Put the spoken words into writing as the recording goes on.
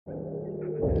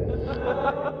What's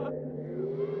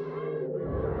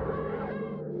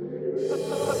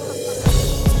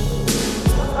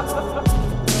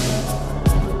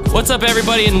up,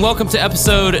 everybody, and welcome to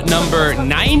episode number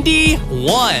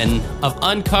 91 of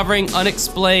Uncovering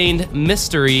Unexplained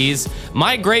Mysteries.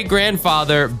 My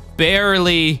great-grandfather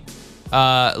barely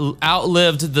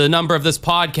outlived the number of this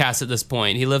podcast at this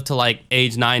point. He lived to like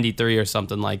age 93 or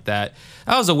something like that.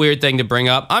 That was a weird thing to bring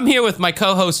up. I'm here with my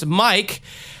co-host, Mike.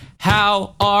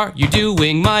 How are you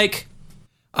doing, Mike?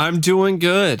 I'm doing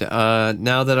good.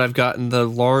 Now that I've gotten the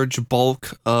large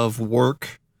bulk of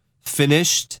work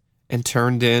finished and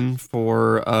turned in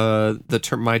for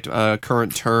my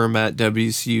current term at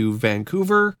WSU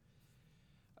Vancouver.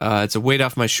 It's a weight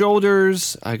off my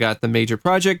shoulders. I got the major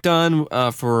project done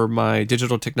for my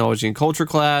digital technology and culture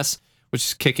class, which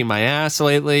is kicking my ass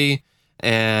lately.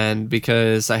 And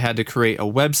because I had to create a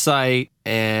website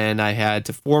and I had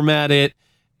to format it,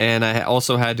 and I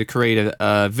also had to create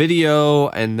a video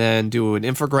and then do an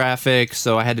infographic.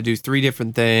 So I had to do 3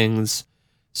 different things.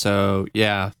 So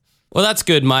yeah. Well, that's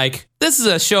good, Mike. This is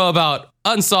a show about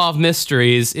unsolved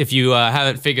mysteries, if you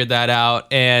haven't figured that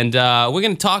out. And we're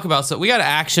going to talk about... So we got an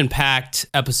action-packed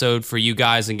episode for you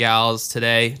guys and gals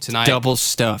tonight. Double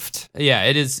stuffed. Yeah,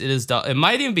 it is. It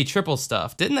might even be triple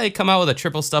stuffed. Didn't they come out with a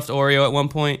triple stuffed Oreo at one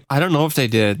point? I don't know if they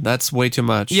did. That's way too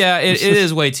much. Yeah, it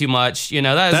is way too much. You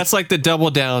know, that's like the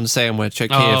double down sandwich at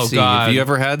KFC. God. Have you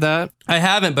ever had that? I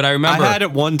haven't, but I remember. I had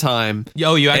it one time.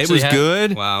 Oh, you actually It was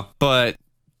good. Wow. But...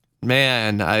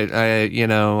 man, I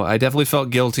definitely felt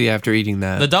guilty after eating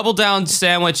that. The double down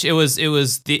sandwich, it was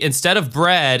instead of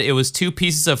bread, it was 2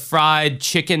 pieces of fried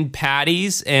chicken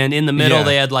patties, and in the middle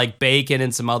they had like bacon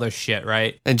and some other shit,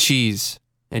 right? And cheese.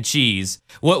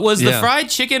 What was the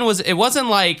fried chicken? It wasn't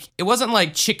like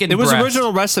chicken. It was breast.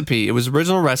 original recipe. It was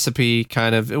original recipe,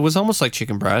 kind of. It was almost like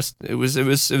chicken breast. It was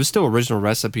still original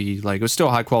recipe. Like, it was still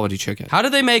high quality chicken. How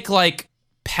did they make like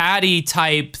patty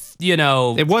type? You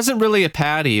know, it wasn't really a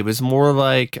patty. It was more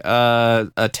like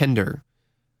a tender.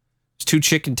 It's 2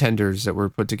 chicken tenders that were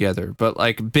put together, but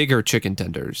like bigger chicken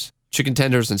tenders and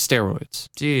steroids.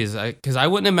 Jeez, because I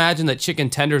wouldn't imagine that chicken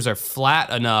tenders are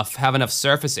flat enough, have enough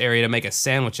surface area to make a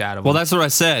sandwich out of them. Well, that's what I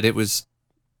said. It was,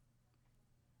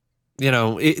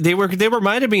 they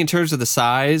reminded me in terms of the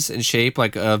size and shape,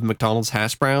 like of McDonald's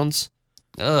hash browns.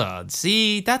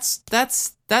 See, that's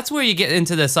where you get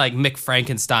into this like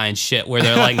McFrankenstein shit where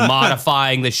they're like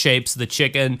modifying the shapes of the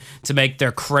chicken to make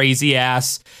their crazy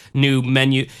ass new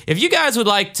menu. If you guys would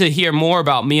like to hear more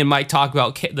about me and Mike talk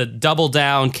about the Double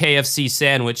Down KFC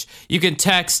sandwich, you can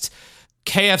text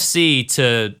KFC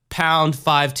to pound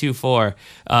 524.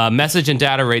 Message and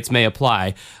data rates may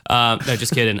apply. No,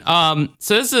 just kidding.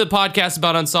 So this is a podcast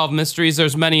about unsolved mysteries.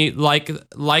 There's many like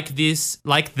this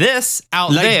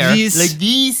out there. Like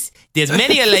these. There's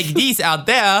many like these out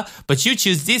there, but you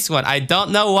choose this one. I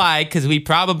don't know why, because we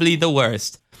probably the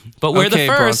worst. But we're the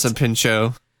first. Bronson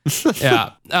Pinchot.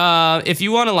 Yeah. If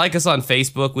you want to like us on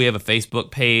Facebook, we have a Facebook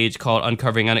page called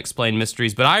Uncovering Unexplained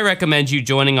Mysteries. But I recommend you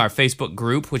joining our Facebook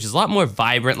group, which is a lot more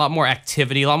vibrant, a lot more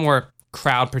activity, a lot more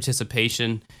crowd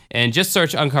participation. And just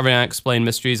search Uncovering Unexplained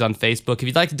Mysteries on Facebook. If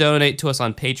you'd like to donate to us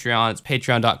on Patreon, it's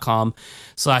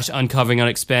patreon.com/Uncovering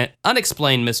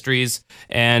Unexplained Mysteries.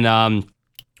 And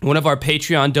one of our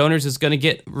Patreon donors is going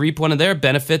to reap one of their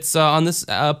benefits on this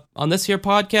here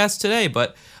podcast today,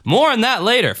 but more on that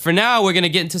later. For now, we're going to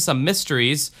get into some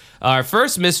mysteries. Our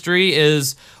first mystery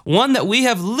is one that we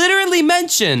have literally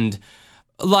mentioned,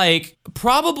 like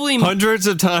probably hundreds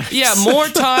of times. Yeah, more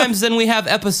times than we have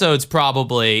episodes,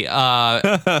 probably.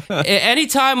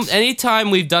 Anytime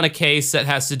we've done a case that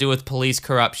has to do with police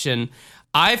corruption,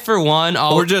 I, for one...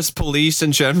 or just police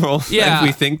in general. Yeah. And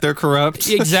we think they're corrupt.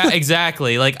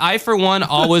 Exactly. Like, I, for one,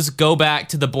 always go back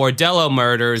to the Bordello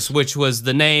murders, which was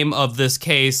the name of this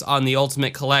case on the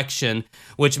Ultimate Collection,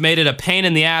 which made it a pain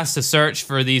in the ass to search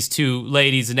for these 2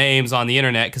 ladies' names on the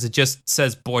internet, because it just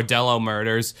says Bordello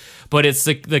murders. But it's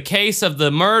the case of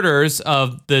the murders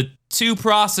of the 2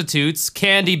 prostitutes,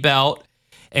 Candy Belt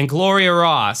and Gloria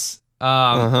Ross.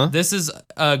 This is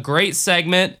a great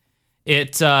segment.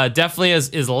 It definitely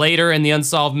is later in the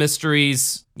Unsolved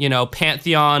Mysteries,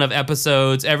 pantheon of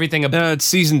episodes. Everything about it's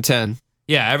season 10.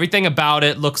 Yeah, everything about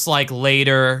it looks like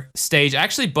later stage.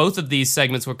 Actually, both of these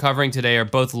segments we're covering today are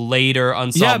both later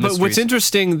Unsolved Mysteries. Yeah, but what's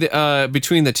interesting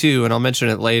between the 2, and I'll mention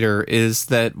it later, is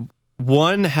that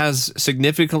one has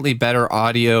significantly better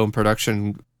audio and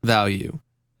production value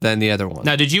than the other one.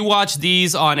 Now, did you watch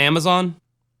these on Amazon?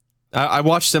 I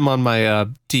watched them on my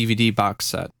DVD box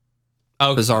set.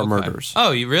 Bizarre Murders.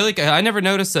 Oh, you really? I never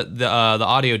noticed that the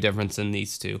audio difference in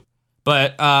these 2.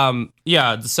 But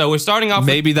yeah, so we're starting off.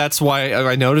 Maybe that's why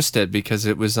I noticed it, because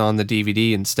it was on the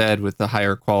DVD instead with the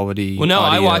higher quality. Well, no,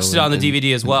 I audio watched it on the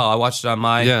DVD as well. I watched it on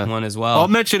my one as well. I'll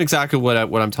mention exactly what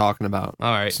I'm talking about.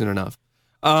 All right, soon enough.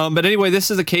 But anyway,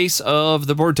 this is a case of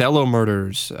the Bordello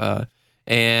murders,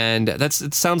 and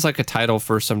it sounds like a title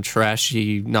for some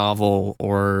trashy novel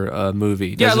or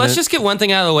movie. Yeah, let's just get one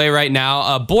thing out of the way right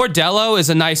now. Bordello is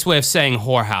a nice way of saying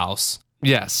whorehouse.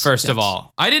 Yes. First of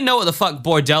all, I didn't know what the fuck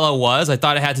Bordello was. I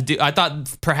thought I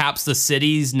thought perhaps the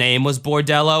city's name was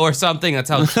Bordello or something.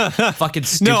 That's how fucking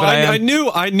stupid I am.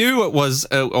 I knew it was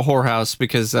a whorehouse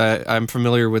because I'm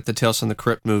familiar with the Tales from the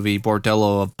Crypt movie,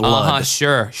 Bordello of Blood.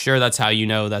 Sure. That's how you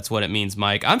know that's what it means,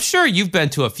 Mike. I'm sure you've been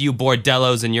to a few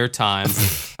bordellos in your time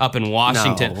up in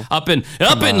Washington, No. up in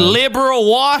liberal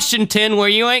Washington, where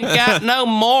you ain't got no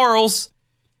morals.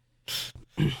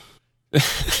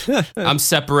 I'm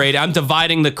separated. I'm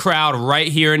dividing the crowd right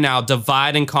here and now.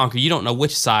 Divide and conquer. You don't know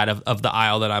which side of the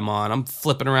aisle that I'm on. I'm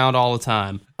flipping around all the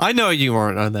time. I know you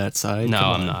aren't on that side. No,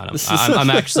 I'm not. I'm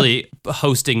actually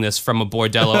hosting this from a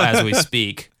bordello as we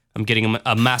speak. I'm getting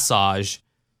a massage.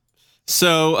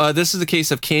 So this is the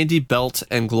case of Candy Belt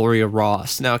and Gloria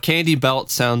Ross. Now, Candy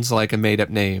Belt sounds like a made-up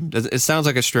name. It sounds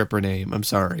like a stripper name. I'm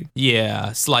sorry.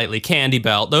 Yeah, slightly. Candy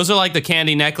belt. Those are like the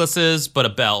candy necklaces, but a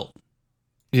belt.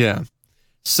 Yeah.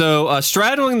 So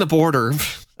straddling the border,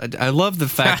 I love the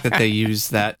fact that they use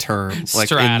that term. Like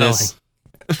straddling.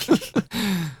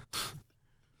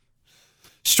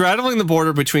 Straddling the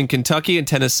border between Kentucky and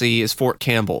Tennessee is Fort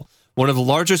Campbell, one of the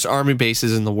largest army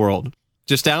bases in the world.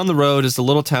 Just down the road is the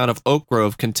little town of Oak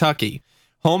Grove, Kentucky,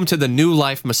 home to the New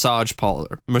Life massage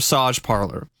parlor.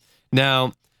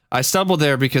 Now, I stumbled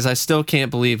there because I still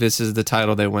can't believe this is the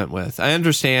title they went with. I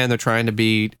understand they're trying to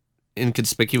be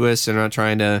inconspicuous and not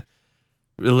trying to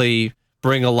really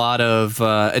bring a lot of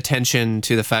attention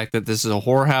to the fact that this is a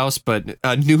whorehouse, but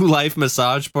a New Life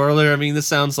massage parlor. I mean, this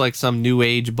sounds like some new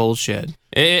age bullshit.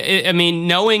 I mean,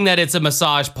 knowing that it's a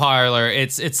massage parlor,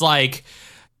 it's like,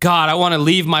 God, I want to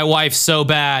leave my wife so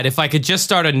bad. If I could just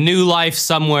start a new life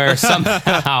somewhere,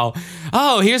 somehow.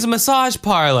 Oh, here's a massage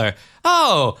parlor.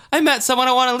 Oh, I met someone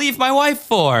I want to leave my wife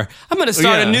for. I'm going to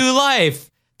start a new life.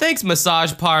 Thanks,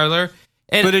 massage parlor.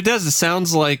 But it does. It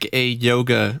sounds like a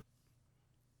yoga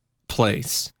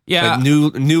place. Yeah, like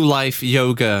new life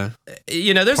yoga.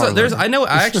 You know,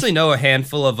 I actually know a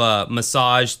handful of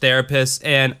massage therapists,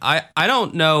 and I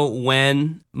don't know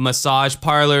when massage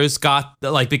parlors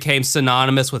became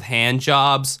synonymous with hand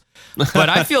jobs, but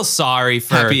I feel sorry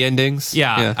for happy endings.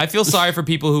 Yeah, I feel sorry for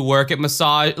people who work at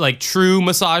true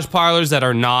massage parlors that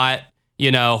are not,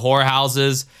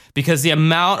 whorehouses, because the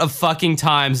amount of fucking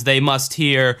times they must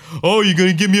hear, "Oh, you're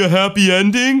gonna give me a happy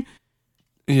ending?"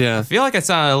 Yeah. I feel like I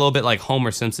sounded a little bit like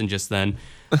Homer Simpson just then.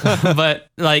 But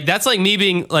that's like me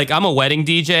being I'm a wedding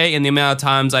DJ, and the amount of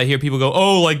times I hear people go,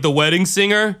 "Oh, like the wedding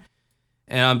singer."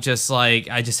 And I'm just like,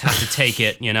 I just have to take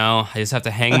it, I just have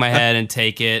to hang my head and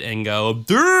take it and go,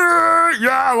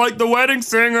 yeah, like the wedding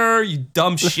singer, you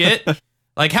dumb shit.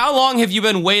 Like, how long have you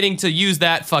been waiting to use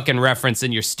that fucking reference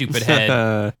in your stupid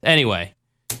head? Anyway.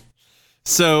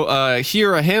 So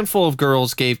here a handful of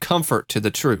girls gave comfort to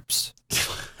the troops.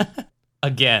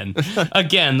 Again,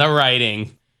 the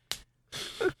writing.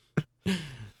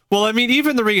 Well, I mean,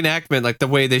 even the reenactment, like the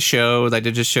way they just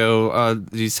show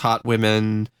these hot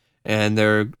women, and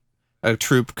a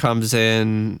troop comes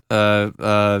in, a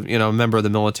member of the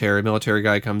military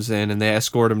guy comes in, and they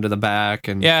escort him to the back.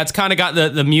 And yeah, it's kind of got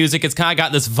the music. It's kind of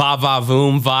got this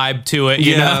va-va-voom vibe to it,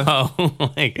 you know?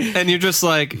 And you're just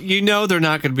like, they're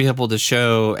not going to be able to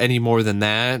show any more than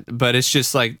that. But it's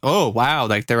just like, oh, wow.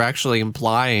 Like, they're actually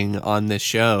implying on this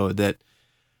show that,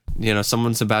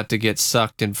 someone's about to get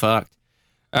sucked and fucked.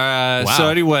 Wow. So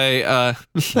anyway.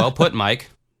 Well put,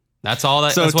 Mike. That's all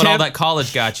that. So that's what all that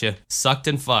college got you. Sucked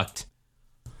and fucked.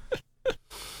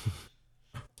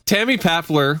 Tammy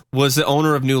Papler was the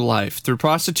owner of New Life.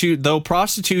 Though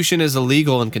prostitution is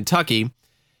illegal in Kentucky,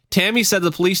 Tammy said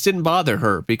the police didn't bother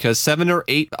her because 7 or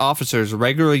 8 officers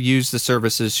regularly used the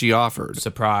services she offered.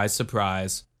 Surprise,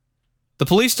 surprise. The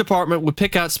police department would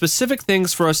pick out specific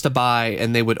things for us to buy,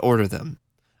 and they would order them.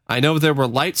 I know there were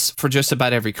lights for just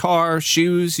about every car,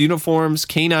 shoes, uniforms,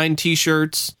 canine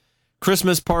t-shirts,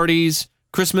 Christmas parties,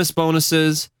 Christmas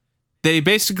bonuses. They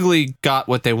basically got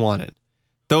what they wanted.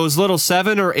 Those little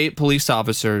 7 or 8 police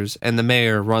officers and the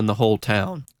mayor run the whole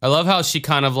town. I love how she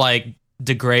kind of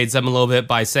degrades them a little bit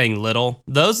by saying little.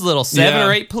 Those little 7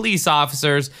 or 8 police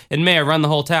officers and mayor run the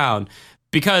whole town.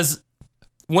 Because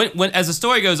when as the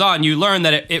story goes on, you learn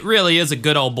that it really is a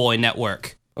good old boy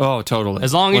network. Oh, totally.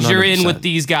 As long as 100%. You're in with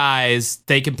these guys,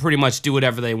 they can pretty much do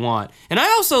whatever they want. And I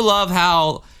also love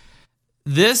how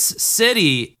this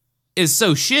city is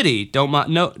so shitty.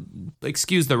 No,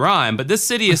 excuse the rhyme, but this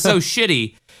city is so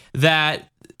shitty that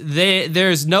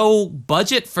there's no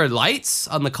budget for lights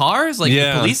on the cars, like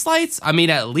the police lights. I mean,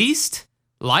 at least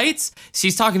lights.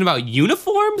 She's talking about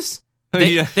uniforms.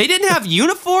 They didn't have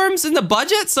uniforms in the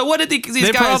budget. So what did these guys?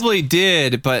 They probably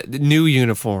did, but new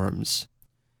uniforms,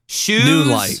 shoes, new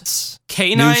lights,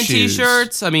 K9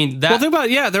 T-shirts. I mean, well, think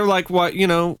about they're like, what,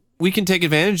 we can take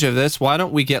advantage of this. Why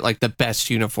don't we get like the best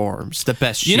uniforms, the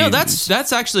best shoes?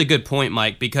 That's actually a good point,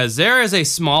 Mike, because there is a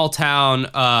small town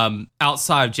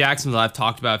outside of Jacksonville I've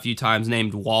talked about a few times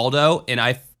named Waldo, and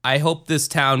I hope this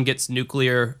town gets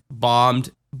nuclear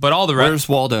bombed. But all the rest. Where's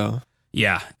Waldo?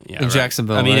 Yeah, in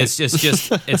Jacksonville. I mean, right?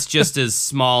 it's just as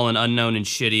small and unknown and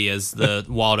shitty as the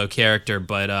Waldo character,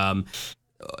 but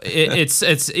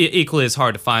it's equally as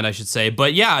hard to find, I should say.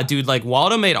 But yeah, dude, like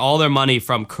Waldo made all their money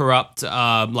from corrupt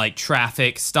like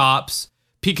traffic stops,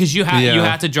 because you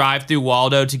had to drive through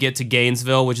Waldo to get to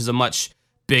Gainesville, which is a much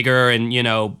bigger and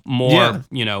more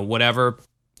whatever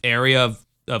area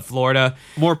of Florida,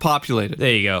 more populated.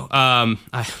 There you go.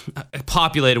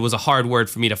 Populated was a hard word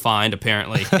for me to find,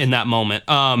 apparently, in that moment.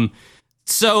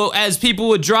 So as people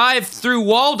would drive through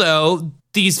Waldo,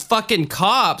 these fucking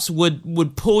cops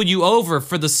would pull you over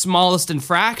for the smallest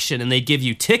infraction, and they give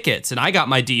you tickets. And I got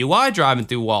my DUI driving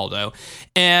through Waldo,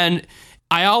 and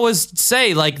I always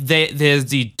say, like, there's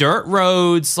the dirt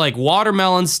roads, like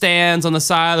watermelon stands on the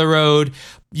side of the road.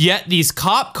 Yet these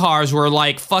cop cars were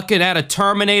like fucking at a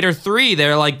Terminator 3.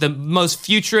 They're like the most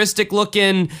futuristic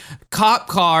looking cop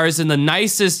cars and the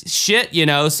nicest shit,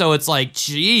 So it's like,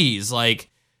 geez, like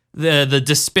the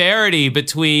disparity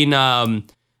between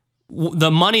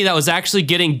the money that was actually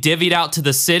getting divvied out to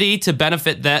the city to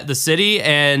benefit the city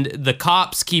and the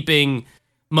cops keeping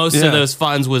most of those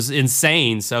funds was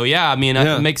insane. So yeah, I mean,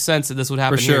 it makes sense that this would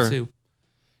happen here too.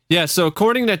 Yeah, so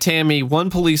according to Tammy, one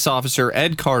police officer,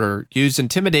 Ed Carter, used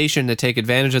intimidation to take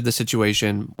advantage of the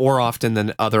situation more often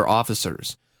than other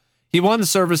officers. He wanted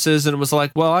services and was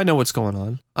like, well, I know what's going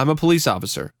on. I'm a police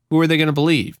officer. Who are they going to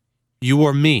believe? You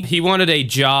or me? He wanted a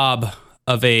job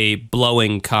of a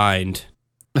blowing kind.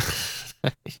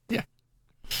 Yeah.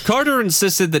 Carter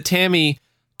insisted that Tammy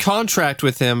contract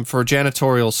with him for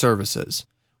janitorial services.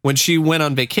 When she went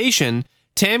on vacation,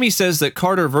 Tammy says that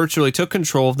Carter virtually took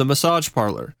control of the massage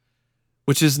parlor,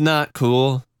 which is not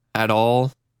cool at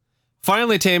all.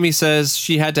 Finally, Tammy says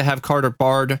she had to have Carter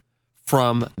barred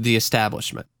from the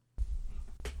establishment.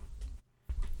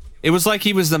 It was like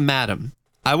he was the madam.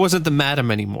 I wasn't the madam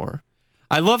anymore.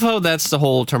 I love how that's the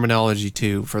whole terminology,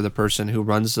 too, for the person who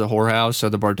runs the whorehouse or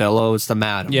the bordello. It's the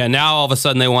madam. Yeah, now all of a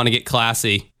sudden they want to get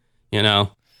classy,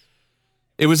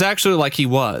 It was actually like he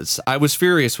was. I was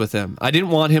furious with him. I didn't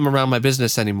want him around my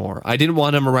business anymore. I didn't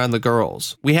want him around the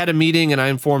girls. We had a meeting and I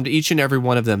informed each and every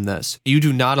one of them this. You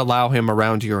do not allow him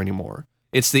around here anymore.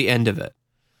 It's the end of it.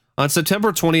 On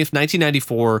September 20th,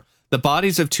 1994, the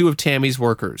bodies of two of Tammy's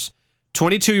workers,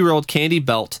 22-year-old Candy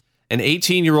Belt and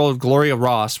 18-year-old Gloria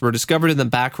Ross, were discovered in the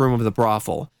back room of the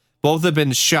brothel. Both had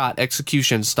been shot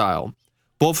execution style.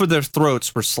 Both of their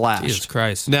throats were slashed. Jesus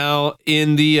Christ. Now,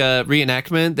 in the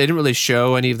reenactment, they didn't really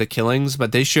show any of the killings,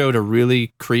 but they showed a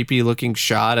really creepy looking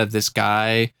shot of this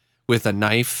guy with a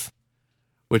knife,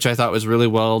 which I thought was really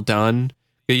well done.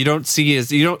 You don't see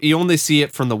you only see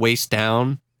it from the waist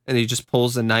down, and he just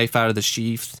pulls the knife out of the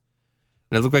sheath.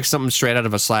 And it looked like something straight out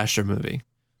of a slasher movie.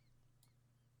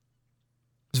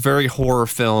 It's very horror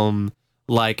film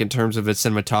like in terms of its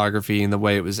cinematography and the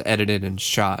way it was edited and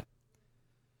shot.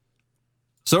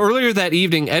 So earlier that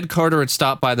evening, Ed Carter had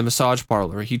stopped by the massage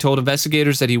parlor. He told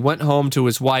investigators that he went home to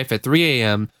his wife at 3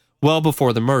 a.m., well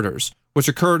before the murders, which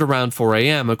occurred around 4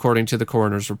 a.m., according to the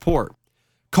coroner's report.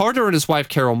 Carter and his wife,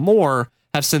 Carol Moore,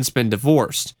 have since been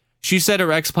divorced. She said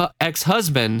her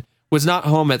ex-husband was not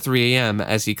home at 3 a.m.,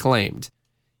 as he claimed.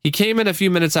 He came in a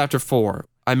few minutes after 4.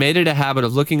 I made it a habit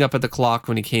of looking up at the clock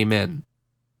when he came in.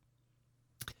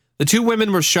 The two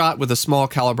women were shot with a small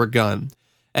caliber gun.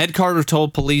 Ed Carter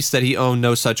told police that he owned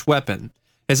no such weapon.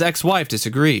 His ex-wife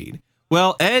disagreed.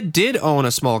 Well, Ed did own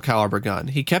a small caliber gun.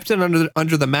 He kept it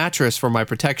under the mattress for my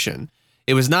protection.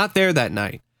 It was not there that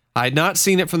night. I had not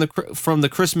seen it from the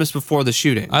Christmas before the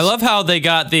shooting. I love how they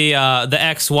got the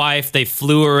ex-wife. They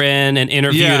flew her in and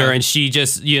interviewed her, and she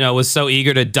just was so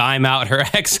eager to dime out her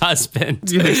ex-husband.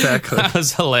 Yeah, exactly. That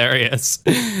was hilarious.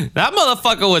 That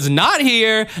motherfucker was not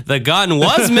here. The gun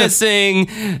was missing.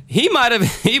 He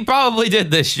probably did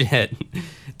this shit.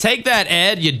 Take that,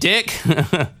 Ed, you dick.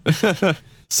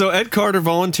 So Ed Carter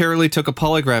voluntarily took a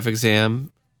polygraph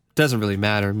exam. Doesn't really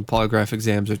matter. Polygraph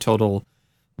exams are total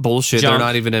bullshit. Junk. They're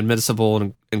not even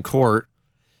admissible in court.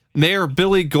 Mayor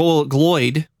Billy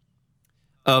Gloyd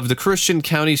of the Christian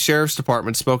County Sheriff's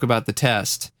Department spoke about the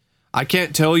test. I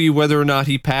can't tell you whether or not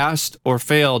he passed or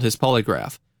failed his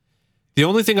polygraph. The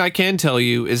only thing I can tell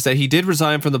you is that he did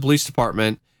resign from the police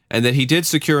department and that he did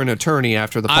secure an attorney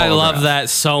after the polygraph. I love that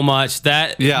so much.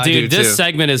 Yeah, dude, I do this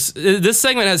too.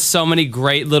 segment has so many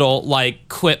great little like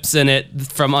quips in it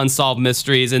from Unsolved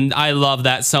Mysteries, and I love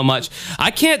that so much.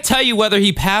 I can't tell you whether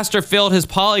he passed or failed his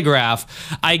polygraph.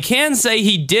 I can say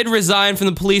he did resign from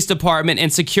the police department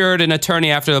and secured an attorney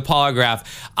after the polygraph.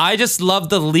 I just love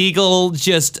the legal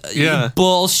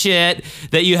bullshit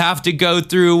that you have to go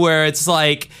through where it's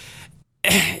like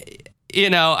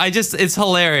it's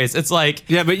hilarious. It's like,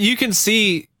 yeah, but you can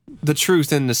see the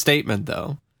truth in the statement,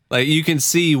 though. Like, you can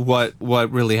see what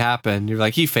really happened. You're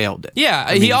like, he failed it.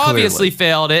 Yeah, he obviously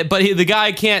failed it, but the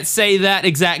guy can't say that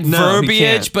exact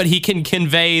verbiage, but he can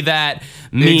convey that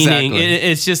meaning. Exactly.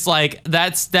 It's just like,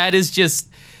 that is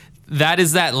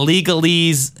that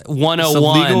legalese 101. It's a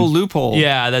legal loophole.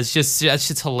 Yeah, that's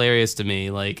just hilarious to me.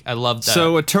 Like, I love that.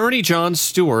 So, Attorney John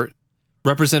Stewart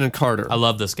represented Carter. I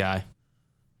love this guy.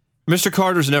 Mr.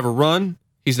 Carter's never run.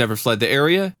 He's never fled the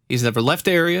area. He's never left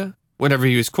the area. Whenever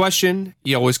he was questioned,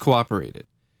 he always cooperated.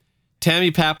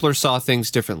 Tammy Papler saw things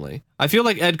differently. I feel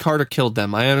like Ed Carter killed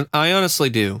them. I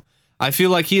honestly do. I feel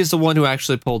like he is the one who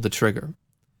actually pulled the trigger.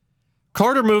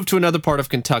 Carter moved to another part of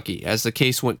Kentucky. As the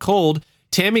case went cold,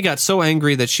 Tammy got so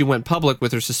angry that she went public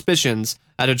with her suspicions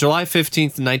at a July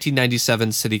 15th,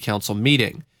 1997 city council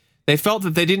meeting. They felt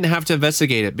that they didn't have to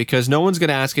investigate it because no one's going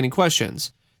to ask any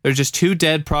questions. They're just two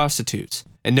dead prostitutes,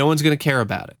 and no one's going to care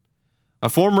about it. A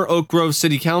former Oak Grove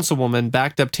city councilwoman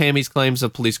backed up Tammy's claims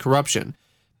of police corruption.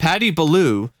 Patty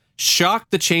Ballou shocked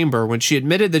the chamber when she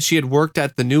admitted that she had worked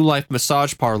at the New Life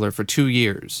massage parlor for 2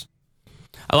 years.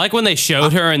 I like when they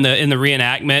showed her in the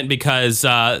reenactment because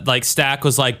Stack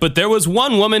was like, but there was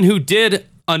one woman who did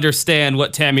understand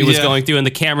what Tammy was going through, and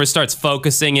the camera starts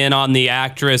focusing in on the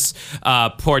actress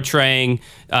portraying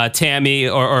Tammy,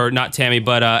 or not Tammy,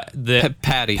 but the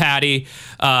Patty,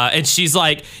 and she's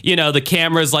like, the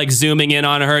camera's like zooming in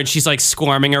on her, and she's like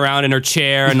squirming around in her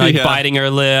chair and like biting her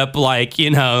lip, like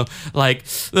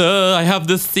I have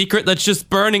this secret that's just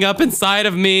burning up inside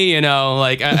of me,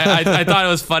 like I thought it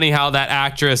was funny how that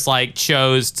actress like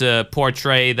chose to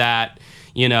portray that,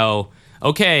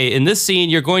 okay, in this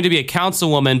scene, you're going to be a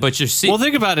councilwoman, but you're... Well,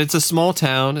 think about it. It's a small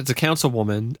town. It's a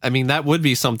councilwoman. I mean, that would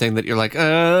be something that you're like,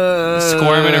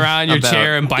 squirming around your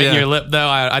chair and biting your lip, though.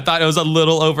 I thought it was a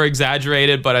little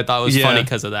over-exaggerated, but I thought it was funny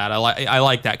because of that. I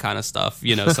like that kind of stuff,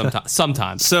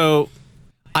 sometimes. So,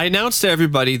 I announced to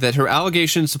everybody that her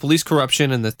allegations of police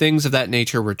corruption and the things of that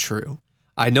nature were true.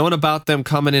 I'd known about them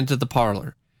coming into the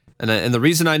parlor. And the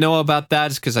reason I know about that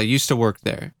is because I used to work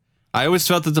there. I always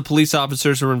felt that the police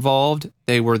officers were involved.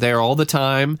 They were there all the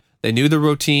time. They knew the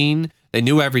routine. They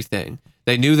knew everything.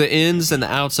 They knew the ins and the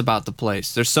outs about the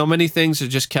place. There's so many things that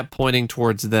just kept pointing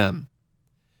towards them.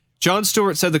 John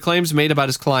Stewart said the claims made about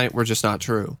his client were just not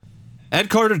true. Ed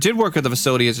Carter did work at the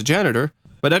facility as a janitor,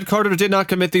 but Ed Carter did not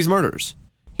commit these murders.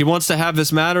 He wants to have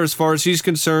this matter, as far as he's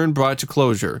concerned, brought to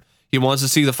closure. He wants to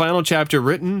see the final chapter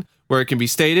written where it can be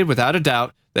stated without a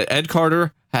doubt that Ed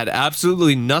Carter had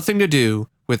absolutely nothing to do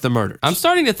with the murders. I'm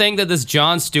starting to think that this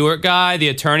John Stewart guy, the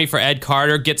attorney for Ed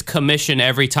Carter, gets commission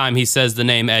every time he says the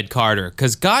name Ed Carter.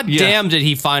 Because goddamn did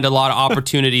he find a lot of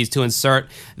opportunities to insert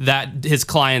his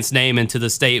client's name into the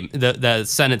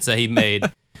sentence that he made.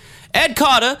 Ed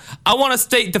Carter, I want to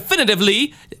state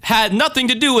definitively, had nothing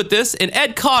to do with this, and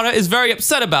Ed Carter is very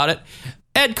upset about it.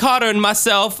 Ed Carter and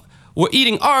myself were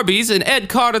eating Arby's, and Ed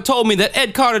Carter told me that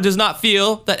Ed Carter does not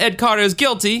feel that Ed Carter is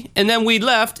guilty, and then we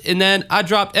left, and then I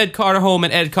dropped Ed Carter home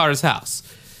at Ed Carter's house.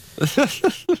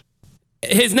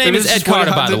 His name is Ed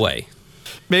Carter, by the way.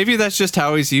 Maybe that's just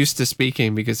how he's used to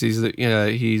speaking because he's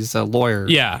a lawyer.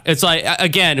 Yeah, it's like,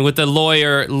 again, with the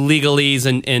lawyer legalese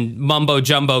and mumbo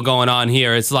jumbo going on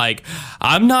here, it's like,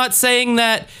 I'm not saying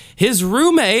that his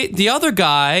roommate, the other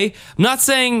guy, I'm not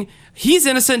saying he's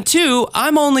innocent too.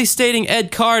 I'm only stating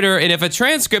Ed Carter, and if a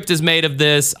transcript is made of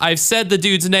this, I've said the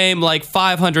dude's name like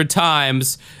 500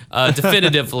 times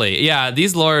definitively. Yeah,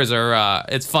 these lawyers are,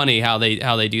 it's funny how they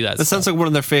do that. That sounds like one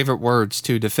of their favorite words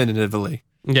too, definitively.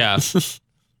 Yeah.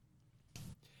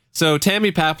 So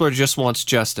Tammy Papler just wants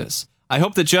justice. I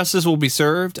hope that justice will be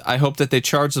served. I hope that they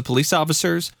charge the police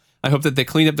officers. I hope that they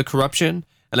clean up the corruption.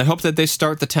 And I hope that they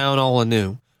start the town all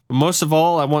anew. But most of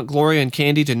all, I want Gloria and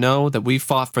Candy to know that we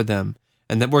fought for them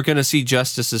and that we're going to see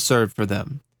justice is served for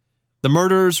them. The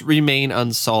murders remain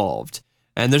unsolved.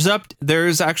 And there's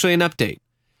actually an update.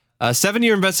 A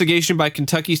 7-year investigation by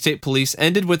Kentucky State Police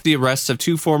ended with the arrests of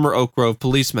 2 former Oak Grove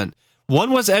policemen.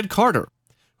 One was Ed Carter,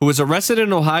 who was arrested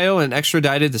in Ohio and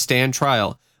extradited to stand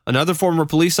trial. Another former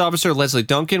police officer, Leslie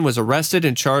Duncan, was arrested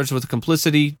and charged with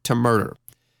complicity to murder.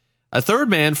 A third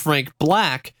man, Frank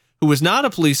Black, who was not a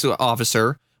police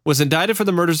officer, was indicted for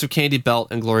the murders of Candy Belt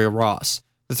and Gloria Ross.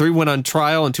 The three went on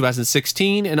trial in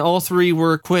 2016, and all three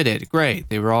were acquitted. Great.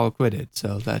 They were all acquitted.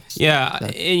 So that's...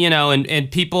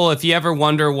 and people, if you ever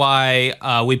wonder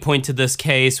why we point to this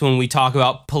case when we talk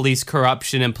about police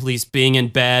corruption and police being in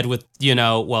bed with,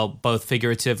 both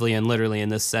figuratively and literally in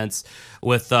this sense,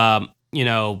 with,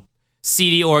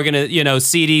 seedy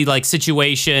like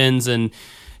situations and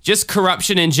just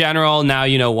corruption in general. Now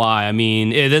you know why. I mean,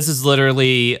 this is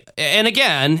literally, and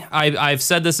again, I've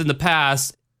said this in the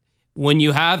past, when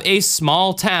you have a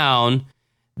small town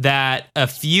that a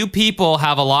few people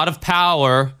have a lot of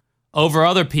power over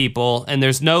other people and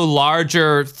there's no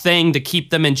larger thing to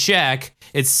keep them in check,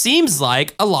 it seems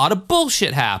like a lot of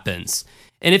bullshit happens.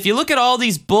 And if you look at all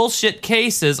these bullshit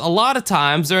cases, a lot of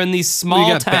times they're in these small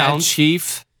you got towns. Bad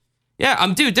chief. Yeah,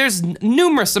 dude, there's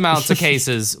numerous amounts of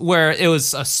cases where it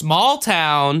was a small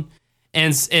town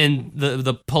and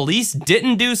the police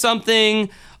didn't do something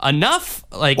enough,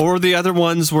 like, or the other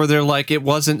ones where they're like it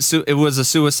was a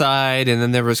suicide, and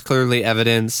then there was clearly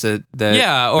evidence that they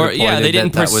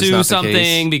didn't pursue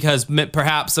something because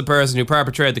perhaps the person who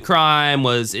perpetrated the crime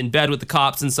was in bed with the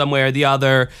cops in some way or the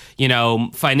other,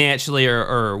 financially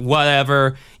or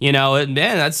whatever, and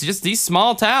man, that's just these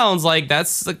small towns, like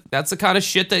that's the kind of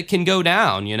shit that can go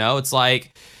down. It's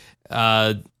like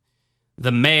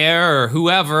the mayor or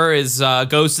whoever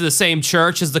goes to the same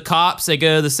church as the cops. They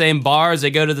go to the same bars.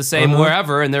 They go to the same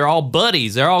wherever, and they're all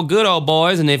buddies. They're all good old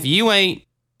boys. And if you ain't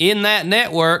in that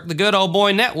network, the good old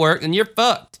boy network, then you're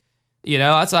fucked.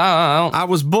 That's I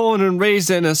was born and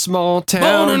raised in a small town.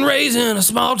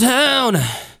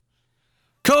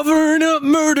 Covering up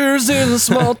murders in a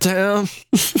small town.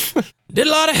 Did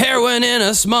a lot of heroin in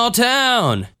a small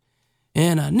town,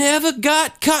 and I never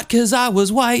got caught because I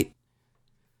was white.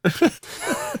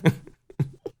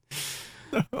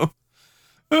 No.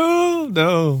 Oh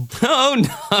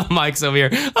no. Mike's over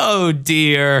here. Oh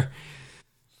dear.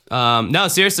 No,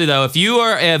 seriously though, if you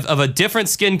are of a different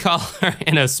skin color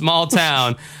in a small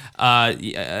town,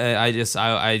 I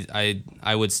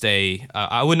would stay.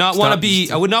 I would not want to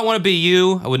be. I would not want to be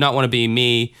you. I would not want to be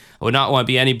me. I would not want to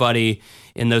be anybody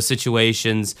in those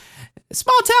situations.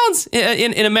 Small towns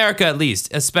in America, at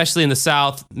least, especially in the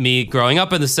South. Me growing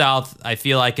up in the South, I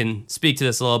feel I can speak to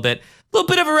this a little bit. A little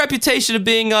bit of a reputation of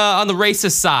being on the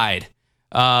racist side,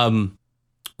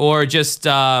 or just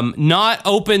not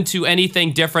open to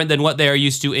anything different than what they are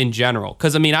used to in general.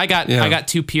 Because I mean, I got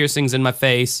 2 piercings in my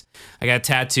face, I got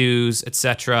tattoos,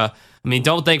 etc. I mean,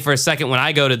 don't think for a second when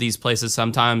I go to these places.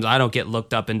 Sometimes I don't get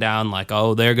looked up and down like,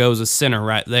 oh, there goes a sinner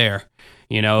right there.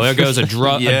 There goes a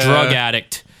drug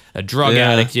addict. A drug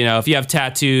addict, if you have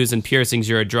tattoos and piercings,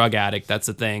 you're a drug addict. That's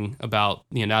the thing about,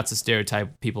 that's a stereotype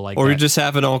of people like that. Or you're just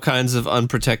having all kinds of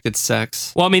unprotected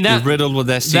sex. Well, I mean, you're riddled with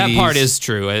STDs. That part is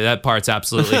true. That part's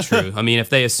absolutely true. I mean, if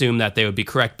they assume that, they would be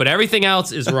correct. But everything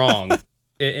else is wrong,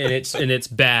 and it's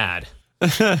bad.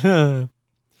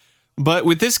 But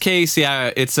with this case,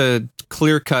 it's a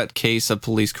clear-cut case of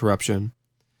police corruption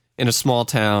in a small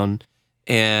town.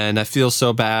 And I feel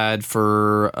so bad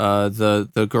for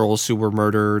the girls who were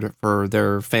murdered, for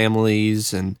their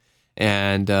families, and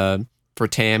for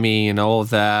Tammy and all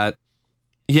of that.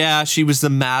 Yeah, she was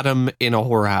the madam in a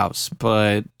whorehouse,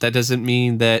 but that doesn't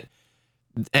mean that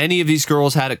any of these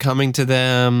girls had it coming to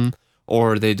them,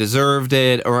 or they deserved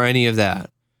it, or any of that.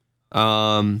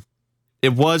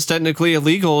 It was technically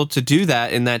illegal to do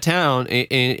that in that town,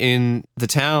 in the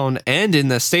town and in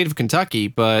the state of Kentucky,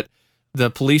 but the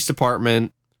police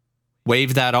department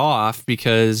waived that off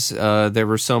because there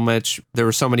were so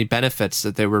many benefits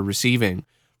that they were receiving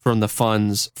from the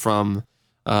funds from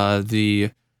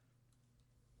the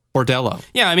bordello.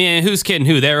 Yeah, I mean, who's kidding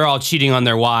who? They were all cheating on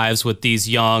their wives with these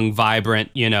young,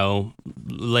 vibrant,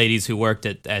 ladies who worked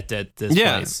at this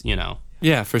place,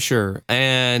 Yeah, for sure.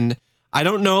 And I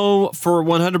don't know for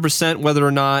 100% whether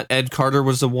or not Ed Carter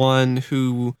was the one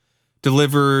who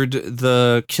delivered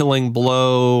the killing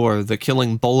blow or the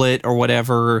killing bullet or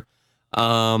whatever.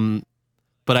 But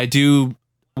I do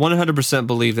 100%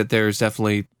 believe that there's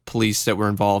definitely police that were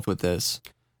involved with this.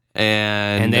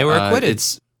 And they were acquitted.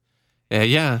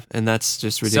 And that's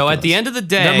just ridiculous. So at the end of the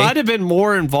day, there might have been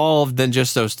more involved than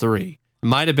just those 3. It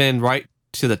might have been right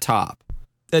to the top.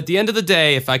 At the end of the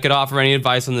day, if I could offer any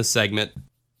advice on this segment,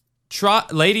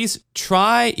 ladies,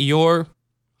 try your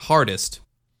hardest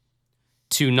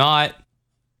to not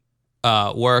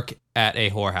work at a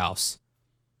whorehouse.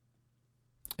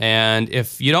 And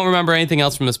if you don't remember anything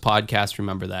else from this podcast,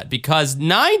 remember that. Because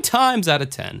 9 times out of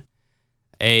 10,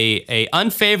 a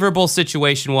unfavorable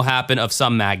situation will happen of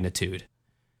some magnitude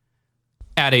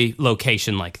at a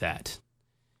location like that.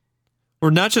 Or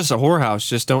not just a whorehouse,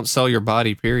 just don't sell your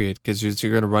body, period, because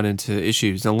you're going to run into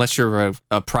issues unless you're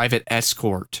a private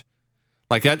escort.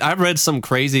 Like, I read some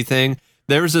crazy thing.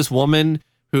 There was this woman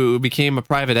who became a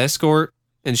private escort,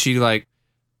 and she, like,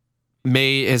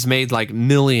 has made, like,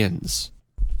 millions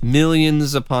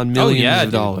upon millions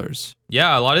of dollars.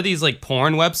 Yeah, a lot of these, like,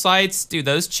 porn websites, dude,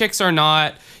 those chicks are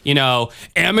not,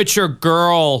 amateur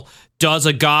girl does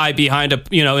a guy behind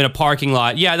in a parking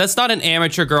lot. Yeah, that's not an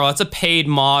amateur girl. That's a paid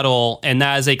model, and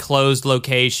that is a closed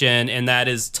location, and that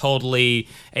is totally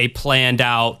a planned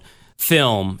out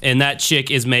film. And that chick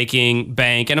is making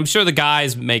bank, and I'm sure the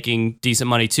guy's making decent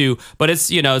money too. But it's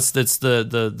it's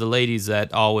the ladies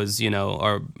that always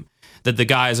are that the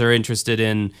guys are interested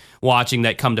in watching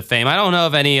that come to fame. I don't know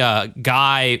of any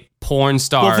guy porn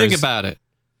stars. Well, think about it.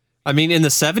 I mean, in the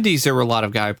 70s, there were a lot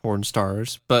of guy porn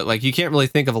stars, but like you can't really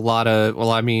think of a lot of. Well,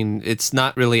 I mean, it's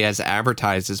not really as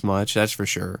advertised as much. That's for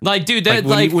sure. Like, dude, that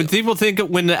when people think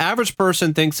when the average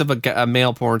person thinks of a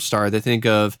male porn star, they think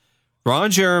of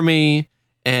Ron Jeremy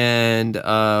and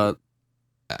I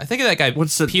think of that guy.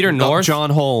 What's Peter North? John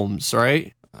Holmes,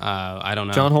 right? I don't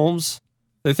know. John Holmes.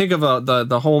 They think of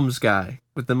the Holmes guy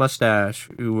with the mustache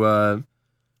who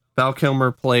Val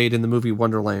Kilmer played in the movie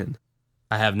Wonderland.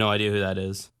 I have no idea who that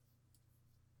is.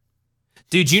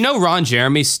 Dude, you know Ron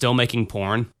Jeremy's still making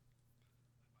porn?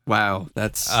 Wow,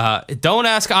 that's... Don't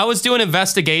ask. I was doing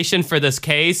investigation for this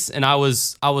case, and I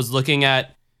was looking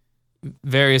at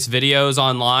various videos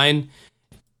online,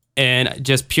 and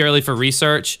just purely for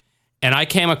research, and I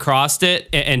came across it,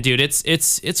 and dude,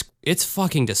 it's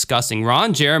fucking disgusting.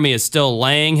 Ron Jeremy is still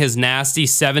laying his nasty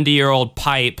 70-year-old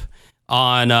pipe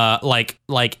on like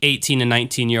 18 and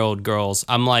 19-year-old girls.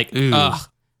 I'm like, ugh.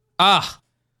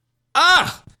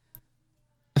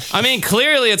 I mean,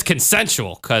 clearly it's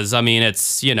consensual because, I mean,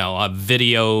 it's, a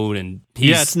video and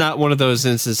it's not one of those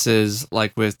instances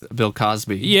like with Bill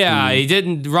Cosby. Yeah, he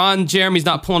didn't. Ron Jeremy's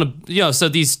not pulling so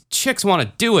these chicks want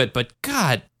to do it, but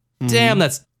God damn,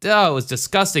 it was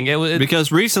disgusting.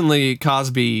 Because recently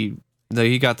Cosby,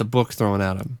 he got the book thrown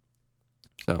at him.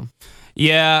 So.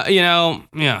 Yeah,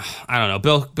 I don't know.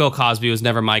 Bill Cosby was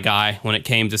never my guy when it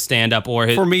came to stand up or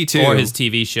his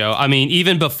TV show. I mean,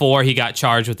 even before he got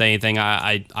charged with anything,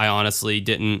 I honestly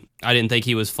didn't think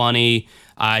he was funny.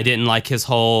 I didn't like his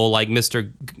whole like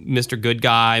Mr. Good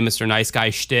Guy, Mr. Nice Guy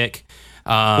shtick.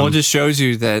 Well, it just shows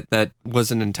you that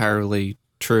wasn't entirely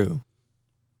true.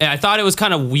 And I thought it was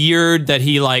kind of weird that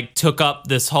he like took up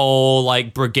this whole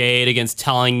like brigade against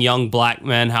telling young black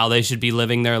men how they should be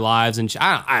living their lives. And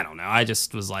I don't know. I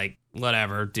just was like,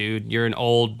 whatever, dude, you're an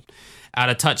old out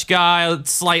of touch guy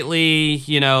slightly,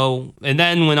 And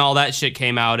then when all that shit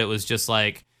came out, it was just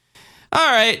like,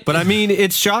 all right. But I mean,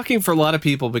 it's shocking for a lot of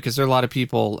people because there are a lot of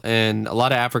people and a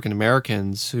lot of African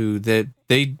Americans who they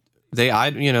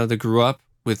grew up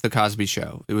with the Cosby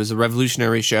Show. It was a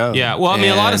revolutionary show. Yeah, well, I mean,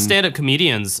 a lot of stand-up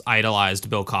comedians idolized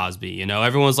Bill Cosby.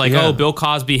 Everyone's like, oh, Bill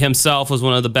Cosby himself was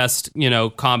one of the best,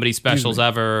 comedy specials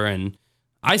ever. And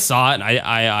I saw it, and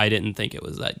I didn't think it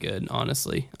was that good,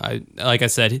 honestly. Like I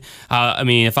said, I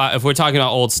mean, if we're talking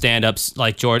about old stand-ups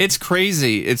like George, it's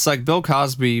crazy. It's like Bill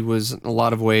Cosby was in a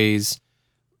lot of ways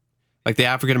like the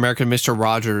African American Mr.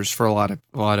 Rogers for a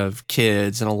lot of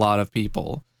kids and a lot of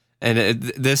people. And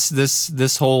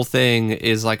this whole thing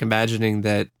is like imagining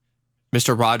that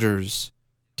Mr. Rogers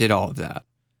did all of that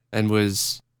and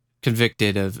was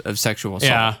convicted of sexual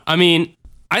assault. Yeah, I mean,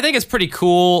 I think it's pretty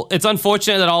cool. It's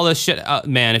unfortunate that all this shit,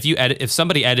 man. If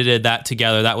somebody edited that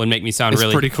together, that would make me sound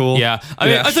really pretty cool. Yeah, I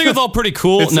mean, I think it's all pretty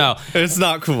cool. No, it's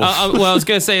not cool. What I was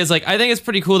gonna say is like I think it's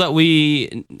pretty cool that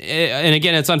and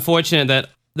again, it's unfortunate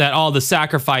that all the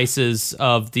sacrifices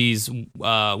of these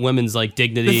women's like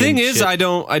dignity. The thing is, I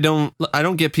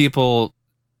don't get people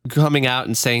coming out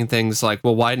and saying things like,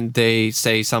 well, why didn't they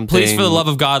say something? Please, for the love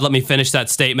of God, let me finish that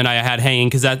statement I had hanging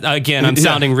because that again, I'm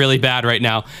sounding really bad right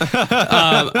now.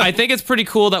 I think it's pretty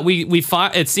cool that we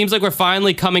it seems like we're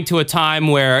finally coming to a time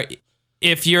where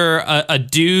if you're a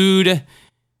dude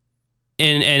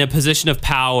in a position of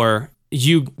power,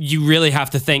 you really have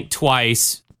to think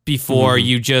twice before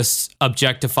you just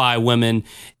objectify women.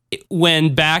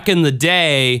 When back in the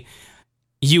day,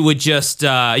 you would just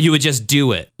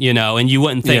do it, and you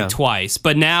wouldn't think twice.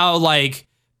 But now, like,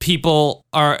 people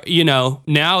are,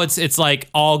 now it's like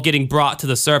all getting brought to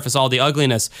the surface, all the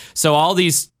ugliness. So all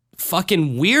these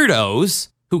fucking weirdos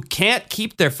who can't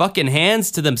keep their fucking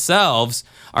hands to themselves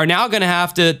are now going to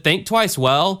have to think twice.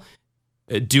 Well,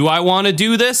 Do I want to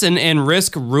do this and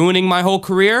risk ruining my whole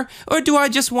career? Or do I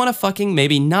just want to fucking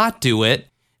maybe not do it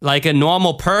like a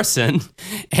normal person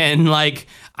and like,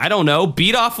 I don't know,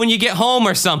 beat off when you get home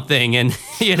or something and,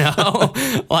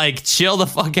 like chill the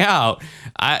fuck out.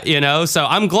 So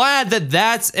I'm glad that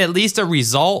that's at least a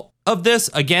result of this.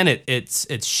 Again, it's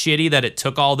shitty that it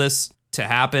took all this to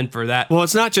happen for that. Well,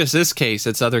 it's not just this case,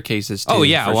 it's other cases too. Oh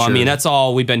yeah, well, sure. I mean, that's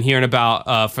all we've been hearing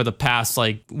about for the past,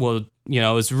 it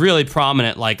was really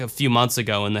prominent like a few months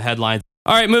ago in the headlines.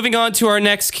 All right, moving on to our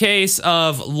next case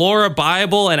of Laura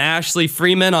Bible and Ashley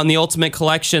Freeman on the Ultimate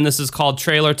Collection. This is called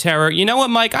Trailer Terror. You know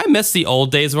what, Mike? I miss the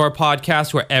old days of our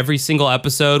podcast where every single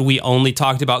episode we only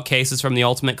talked about cases from the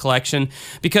Ultimate Collection,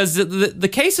 because the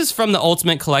cases from the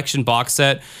Ultimate Collection box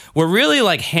set were really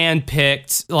like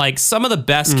handpicked, like some of the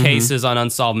best cases on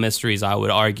Unsolved Mysteries, I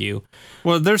would argue.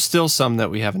 Well, there's still some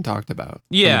that we haven't talked about.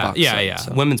 Yeah.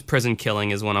 So. Women's prison killing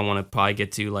is one I want to probably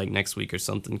get to like next week or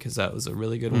something, because that was a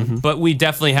really good one. But we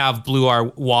definitely have blew our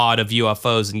wad of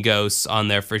UFOs and ghosts on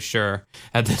there for sure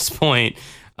at this point.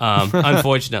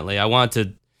 Unfortunately, I want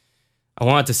to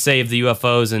save the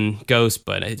UFOs and ghosts,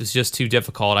 but it was just too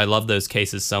difficult. I love those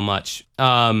cases so much.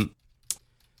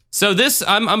 So this,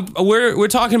 we're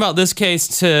talking about this case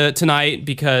tonight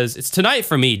because it's tonight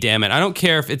for me. Damn it! I don't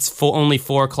care if it's only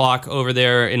 4:00 over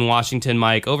there in Washington,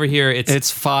 Mike. Over here,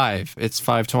 it's 5. It's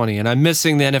 5:20, and I'm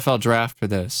missing the NFL draft for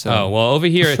this. So. Oh well, over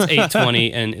here it's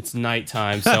 8:20 and it's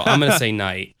nighttime, so I'm gonna say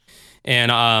night.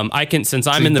 And I can, since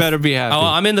I'm in the better be happy.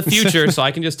 I'm in the future, so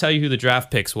I can just tell you who the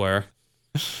draft picks were.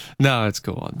 No, it's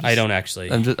cool. I don't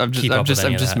actually. I'm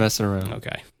just messing around.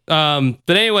 Okay.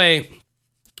 But anyway.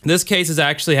 This case has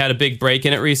actually had a big break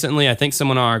in it recently. I think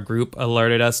someone on our group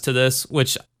alerted us to this,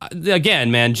 which, again,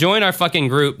 man, join our fucking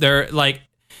group. There's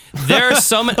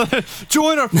so many...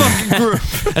 Join our fucking group.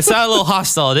 That sounded a little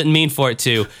hostile. I didn't mean for it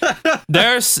to.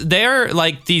 They're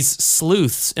like these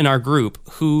sleuths in our group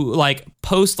who like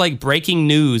post like breaking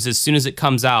news as soon as it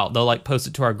comes out. They'll like post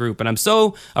it to our group. And I'm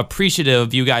so appreciative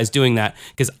of you guys doing that,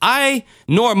 because I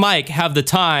nor Mike have the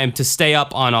time to stay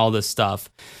up on all this stuff.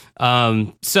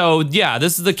 So yeah,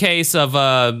 this is the case of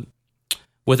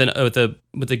with a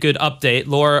good update.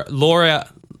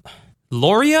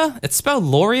 Loria, it's spelled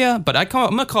Loria, but I'm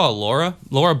gonna call it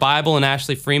Laura Bible and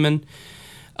Ashley Freeman.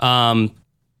 So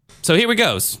here we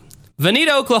go.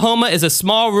 Veneta, Oklahoma is a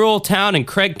small rural town in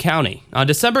Craig County. On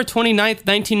December 29th,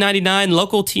 1999,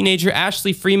 local teenager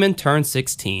Ashley Freeman turned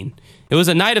 16. It was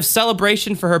a night of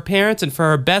celebration for her parents and for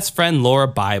her best friend Laura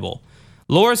Bible.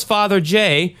 Laura's father,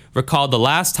 Jay, recalled the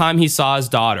last time he saw his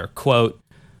daughter. Quote,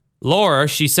 Laura,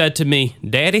 she said to me,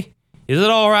 Daddy, is it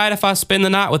all right if I spend the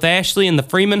night with Ashley in the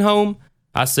Freeman home?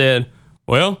 I said,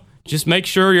 well, just make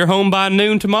sure you're home by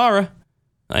noon tomorrow.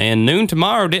 And noon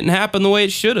tomorrow didn't happen the way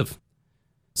it should have.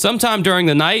 Sometime during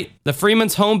the night, the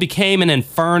Freeman's home became an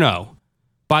inferno.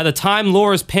 By the time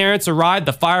Laura's parents arrived,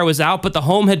 the fire was out, but the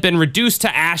home had been reduced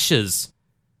to ashes.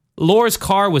 Laura's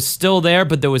car was still there,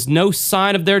 but there was no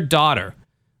sign of their daughter.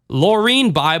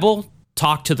 Laureen Bible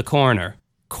talked to the coroner.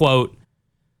 Quote,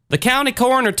 the county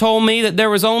coroner told me that there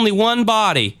was only one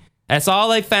body. That's all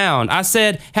they found. I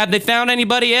said, have they found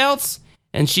anybody else?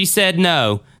 And she said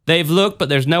no. They've looked, but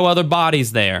there's no other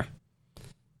bodies there.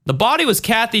 The body was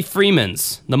Kathy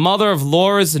Freeman's, the mother of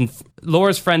Laura's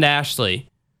friend Ashley.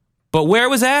 But where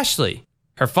was Ashley?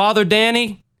 Her father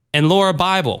Danny and Laura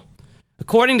Bible.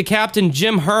 According to Captain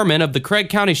Jim Herman of the Craig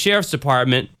County Sheriff's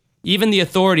Department, even the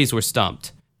authorities were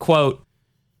stumped. Quote,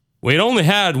 we'd only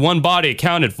had one body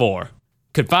accounted for.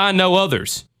 Could find no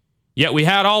others. Yet we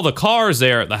had all the cars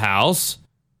there at the house.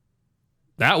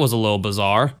 That was a little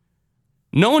bizarre.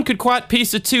 No one could quite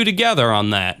piece the two together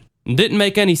on that. It didn't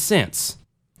make any sense.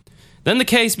 Then the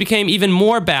case became even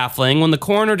more baffling when the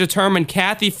coroner determined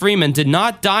Kathy Freeman did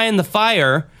not die in the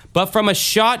fire, but from a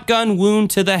shotgun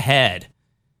wound to the head.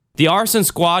 The arson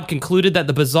squad concluded that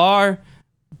the bizarre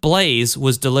blaze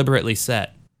was deliberately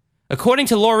set. According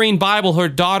to Laureen Bible, her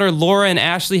daughter Laura and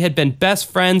Ashley had been best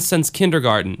friends since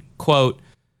kindergarten. Quote,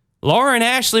 Laura and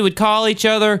Ashley would call each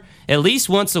other at least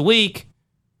once a week.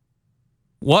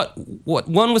 What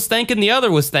one was thinking, the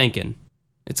other was thinking.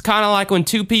 It's kind of like when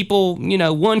two people,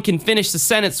 one can finish the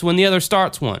sentence when the other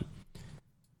starts one.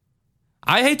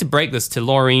 I hate to break this to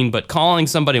Laureen, but calling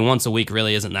somebody once a week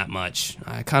really isn't that much.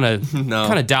 I kind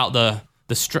of doubt the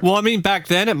Well, I mean, back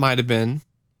then it might have been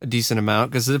a decent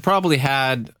amount because they probably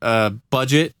had a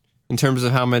budget in terms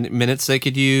of how many minutes they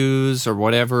could use or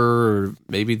whatever. Or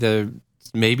maybe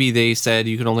they said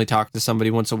you could only talk to somebody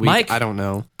once a week. Mike, I don't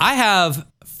know. I have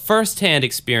firsthand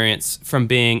experience from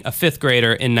being a fifth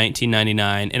grader in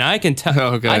 1999, and I can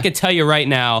tell you right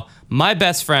now, my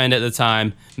best friend at the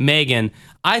time, Megan,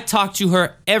 I talk to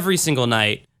her every single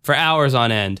night for hours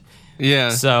on end. Yeah.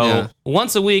 So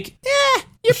once a week,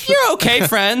 you're okay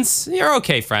friends. You're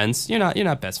okay friends. You're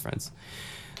not best friends.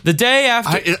 The day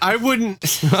after, I wouldn't.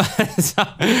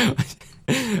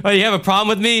 Oh, you have a problem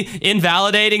with me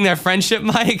invalidating their friendship,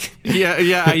 Mike?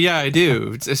 Yeah, I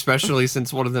do. Especially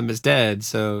since one of them is dead.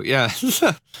 So yeah.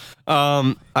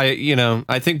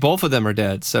 I think both of them are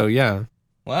dead. So yeah.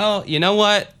 Well, you know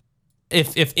what?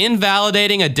 If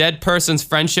invalidating a dead person's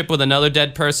friendship with another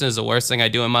dead person is the worst thing I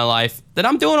do in my life, then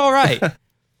I'm doing all right.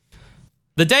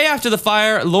 The day after the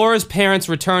fire, Laura's parents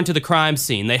returned to the crime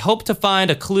scene. They hoped to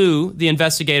find a clue the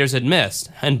investigators had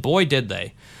missed, and boy did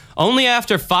they. Only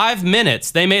after 5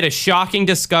 minutes, they made a shocking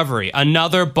discovery,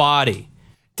 another body.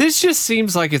 This just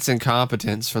seems like it's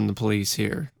incompetence from the police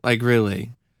here. Like,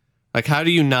 really? Like, how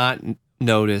do you not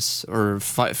notice or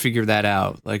figure that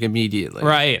out, like, immediately?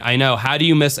 Right, I know. How do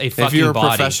you miss a fucking body? If you're a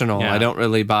professional, I don't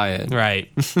really buy it. Right.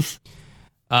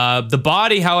 The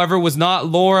body, however, was not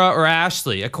Laura or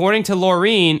Ashley. According to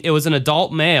Laureen, it was an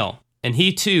adult male, and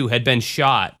he too had been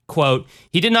shot. Quote,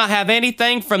 he did not have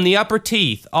anything from the upper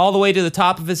teeth all the way to the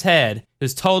top of his head. It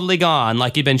was totally gone,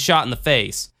 like he'd been shot in the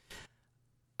face.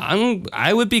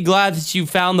 I would be glad that you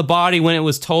found the body when it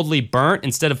was totally burnt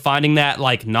instead of finding that,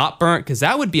 like, not burnt, because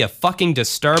that would be a fucking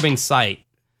disturbing sight.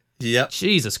 Yep.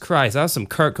 Jesus Christ, that was some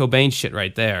Kurt Cobain shit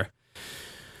right there.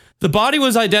 The body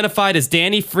was identified as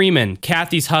Danny Freeman,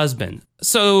 Kathy's husband.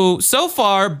 So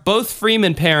far, both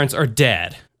Freeman parents are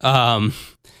dead.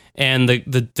 And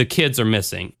the kids are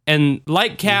missing. And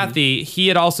like Kathy, he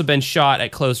had also been shot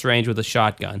at close range with a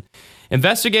shotgun.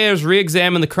 Investigators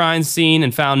re-examined the crime scene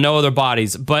and found no other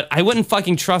bodies, but I wouldn't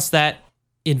fucking trust that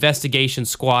investigation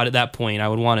squad at that point. I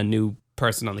would want a new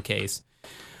person on the case.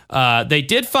 They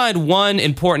did find one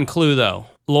important clue, though,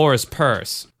 Laura's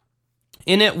purse.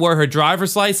 In it were her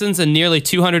driver's license and nearly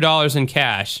 $200 in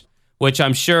cash, which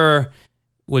I'm sure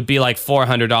would be like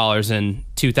 $400 in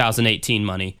 2018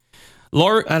 money.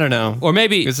 Laura, I don't know. Or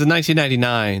maybe it's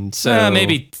 1999, so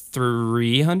maybe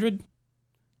 300,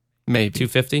 maybe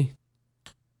 250.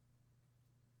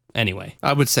 Anyway,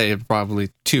 I would say probably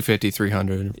 250,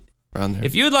 300 around there.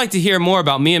 If you would like to hear more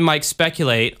about me and Mike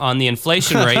speculate on the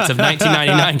inflation rates of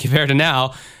 1999 compared to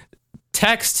now,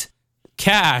 text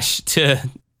cash to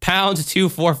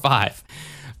 #245.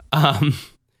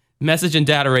 Message and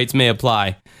data rates may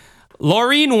apply.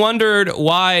 Laureen wondered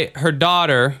why her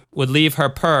daughter would leave her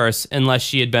purse unless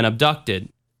she had been abducted.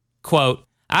 Quote,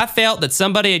 I felt that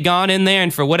somebody had gone in there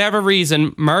and for whatever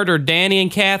reason murdered Danny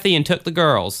and Kathy and took the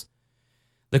girls.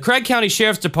 The Craig County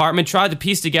Sheriff's Department tried to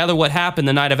piece together what happened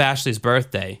the night of Ashley's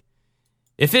birthday.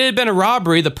 If it had been a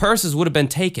robbery, the purses would have been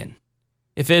taken.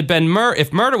 If it had been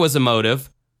if murder was a motive,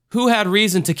 who had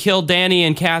reason to kill Danny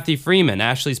and Kathy Freeman,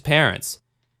 Ashley's parents?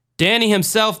 Danny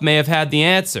himself may have had the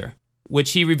answer,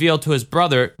 which he revealed to his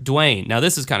brother, Dwayne. Now,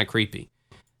 this is kind of creepy.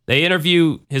 They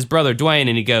interview his brother, Dwayne,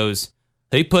 and he goes,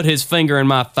 he put his finger in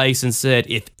my face and said,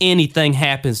 if anything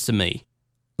happens to me,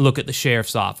 look at the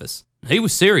sheriff's office. He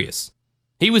was serious.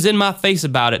 He was in my face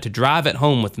about it to drive it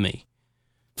home with me.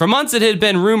 For months, it had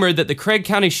been rumored that the Craig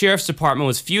County Sheriff's Department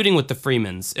was feuding with the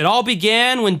Freemans. It all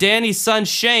began when Danny's son,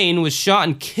 Shane, was shot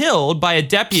and killed by a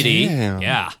deputy. Damn.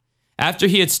 Yeah. After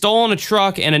he had stolen a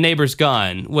truck and a neighbor's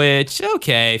gun, which,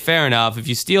 okay, fair enough. If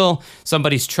you steal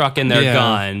somebody's truck and their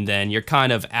gun, then you're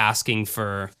kind of asking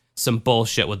for some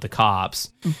bullshit with the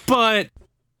cops. But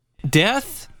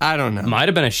death? I don't know. Might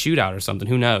have been a shootout or something.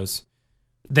 Who knows?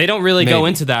 They don't really go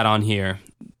into that on here.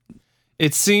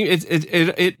 It seems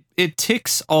it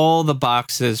ticks all the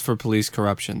boxes for police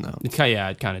corruption, though. Yeah,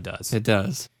 it kind of does. It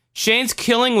does. Shane's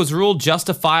killing was ruled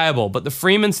justifiable, but the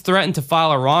Freemans threatened to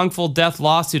file a wrongful death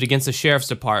lawsuit against the sheriff's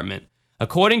department.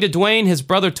 According to Dwayne, his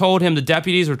brother told him the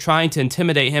deputies were trying to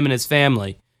intimidate him and his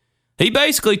family. He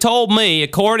basically told me,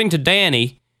 according to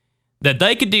Danny, that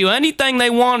they could do anything they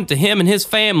wanted to him and his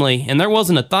family, and there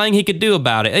wasn't a thing he could do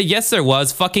about it. Yes, there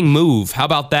was. Fucking move. How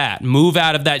about that? Move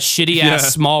out of that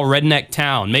shitty-ass small redneck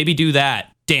town. Maybe do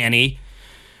that, Danny.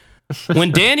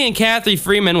 When Danny and Kathy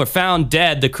Freeman were found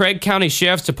dead, the Craig County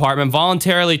Sheriff's Department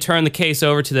voluntarily turned the case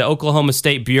over to the Oklahoma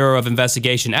State Bureau of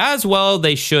Investigation, as well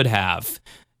they should have.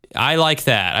 I like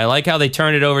that. I like how they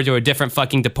turned it over to a different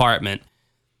fucking department.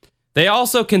 They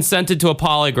also consented to a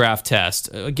polygraph test.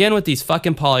 Again, with these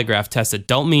fucking polygraph tests that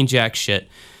don't mean jack shit.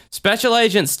 Special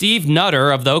Agent Steve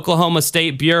Nutter of the Oklahoma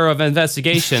State Bureau of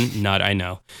Investigation, I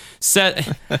know,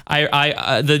 said,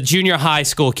 the junior high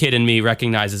school kid in me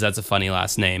recognizes that's a funny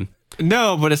last name.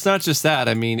 No, but it's not just that.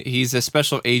 I mean, he's a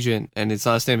special agent, and his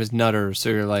last name is Nutter, so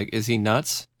you're like, is he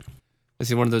nuts? Is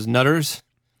he one of those nutters?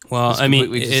 Well, I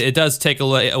mean, it does take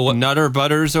a Nutter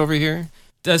Butters over here?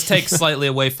 does take slightly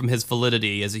away from his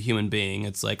validity as a human being.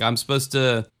 It's like, I'm supposed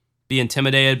to be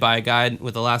intimidated by a guy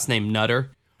with the last name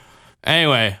Nutter.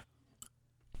 Anyway,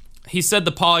 he said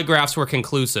the polygraphs were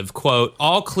conclusive. Quote,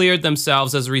 all cleared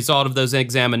themselves as a result of those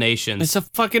examinations. It's a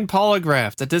fucking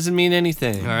polygraph. That doesn't mean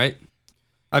anything. All right.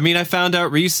 I mean, I found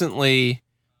out recently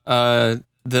the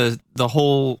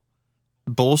whole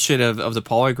bullshit of the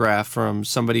polygraph from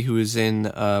somebody who was in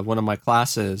one of my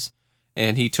classes,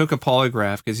 and he took a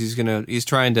polygraph because he's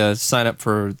trying to sign up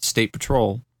for state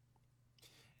patrol,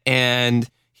 and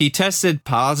he tested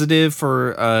positive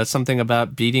for something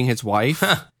about beating his wife,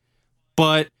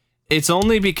 but it's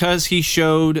only because he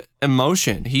showed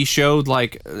emotion. He showed,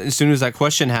 like, as soon as that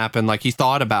question happened, like, he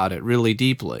thought about it really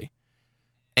deeply.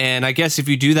 And I guess if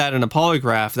you do that in a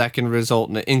polygraph, that can result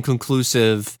in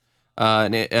inconclusive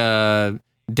data.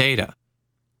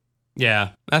 Yeah,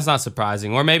 that's not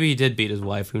surprising. Or maybe he did beat his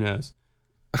wife. Who knows?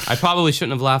 I probably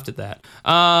shouldn't have laughed at that.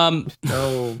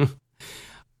 No.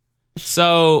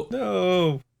 So,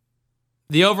 No.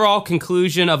 the overall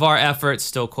conclusion of our efforts,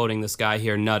 still quoting this guy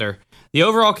here, Nutter, the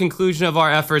overall conclusion of our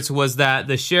efforts was that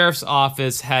the sheriff's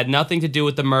office had nothing to do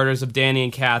with the murders of Danny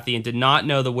and Kathy and did not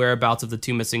know the whereabouts of the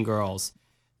two missing girls.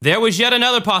 There was yet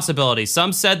another possibility.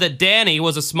 Some said that Danny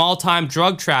was a small-time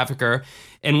drug trafficker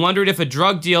and wondered if a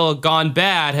drug deal gone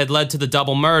bad had led to the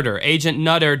double murder. Agent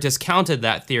Nutter discounted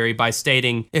that theory by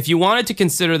stating, if you wanted to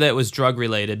consider that it was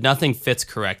drug-related, nothing fits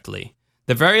correctly.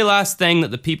 The very last thing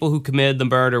that the people who committed the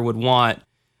murder would want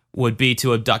would be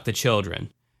to abduct the children.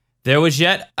 There was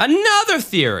yet another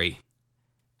theory.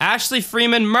 Ashley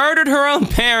Freeman murdered her own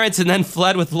parents and then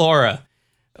fled with Laura.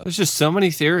 There's just so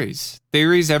many theories.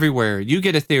 Theories everywhere. You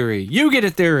get a theory. You get a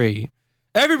theory.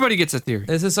 Everybody gets a theory.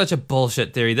 This is such a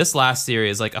bullshit theory. This last theory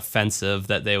is like offensive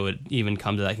that they would even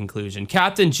come to that conclusion.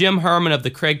 Captain Jim Herman of the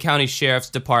Craig County Sheriff's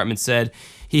Department said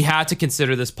he had to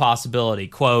consider this possibility.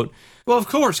 Quote, well, of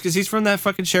course, because he's from that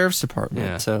fucking sheriff's department.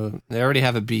 Yeah. So they already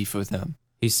have a beef with him.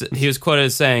 He was quoted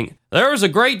as saying, there was a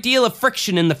great deal of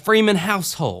friction in the Freeman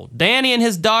household. Danny and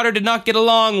his daughter did not get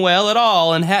along well at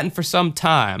all and hadn't for some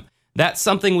time. That's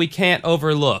something we can't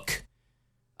overlook.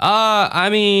 I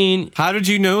mean... How did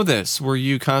you know this? Were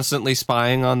you constantly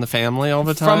spying on the family all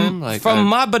the time? From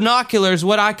my binoculars,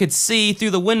 what I could see through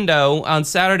the window on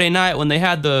Saturday night when they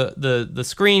had the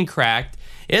screen cracked,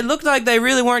 it looked like they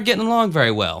really weren't getting along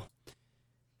very well.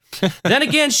 Then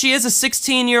again, she is a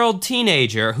 16-year-old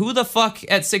teenager. Who the fuck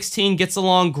at 16 gets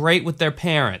along great with their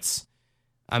parents?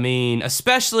 I mean,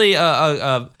 especially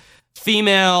a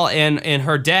female and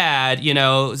her dad, you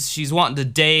know, she's wanting to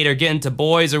date or get into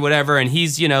boys or whatever, and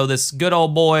he's, you know, this good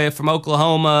old boy from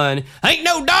Oklahoma, and ain't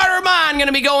no daughter of mine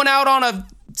gonna be going out on a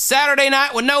Saturday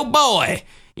night with no boy.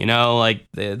 You know, like,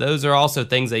 those are also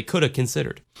things they could have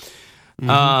considered.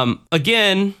 Mm-hmm.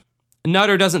 Again,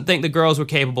 Nutter doesn't think the girls were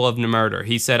capable of murder.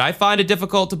 He said, I find it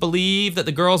difficult to believe that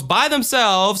the girls by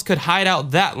themselves could hide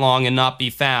out that long and not be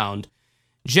found.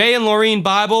 Jay and Laureen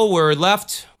Bible were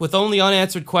left with only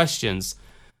unanswered questions.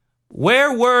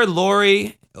 Where were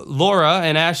Laura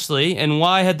and Ashley, and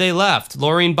why had they left?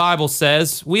 Laureen Bible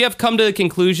says, we have come to the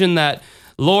conclusion that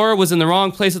Laura was in the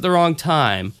wrong place at the wrong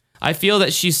time. I feel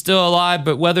that she's still alive,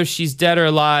 but whether she's dead or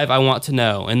alive, I want to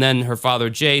know. And then her father,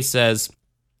 Jay, says,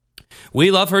 we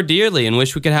love her dearly and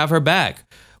wish we could have her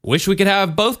back. Wish we could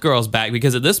have both girls back,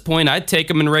 because at this point, I'd take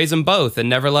them and raise them both and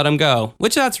never let them go,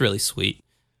 which that's really sweet.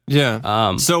 Yeah.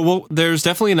 There's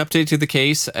definitely an update to the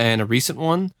case and a recent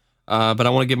one, but I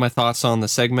want to give my thoughts on the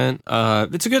segment.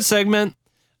 It's a good segment.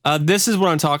 This is what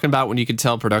I'm talking about when you can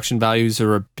tell production values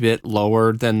are a bit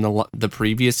lower than the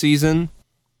previous season.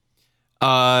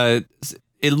 The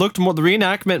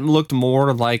reenactment looked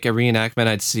more like a reenactment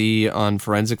I'd see on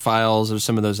Forensic Files or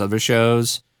some of those other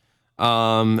shows.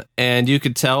 And you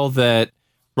could tell that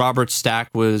Robert Stack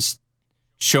was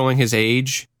showing his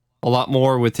age a lot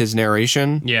more with his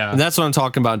narration. Yeah. And that's what I'm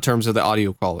talking about in terms of the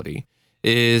audio quality,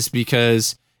 is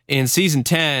because in season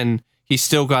 10, he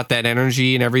still got that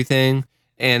energy and everything.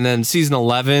 And then season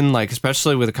 11, like,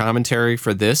 especially with the commentary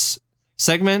for this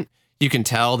segment, you can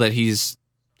tell that he's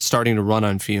starting to run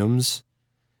on fumes.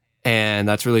 And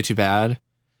that's really too bad.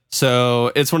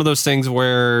 So it's one of those things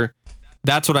where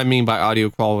that's what I mean by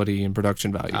audio quality and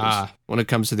production values when it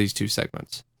comes to these two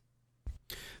segments.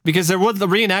 Because there was the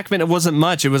reenactment, it wasn't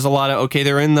much. It was a lot of, okay,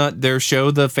 they're show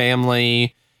the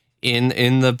family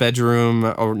in the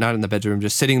bedroom, or not in the bedroom,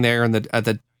 just sitting there at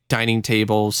the dining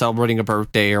table celebrating a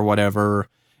birthday or whatever.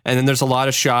 And then there's a lot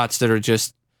of shots that are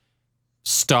just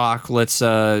stock, let's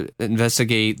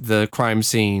investigate the crime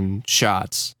scene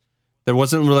shots. There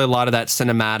wasn't really a lot of that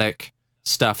cinematic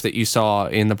stuff that you saw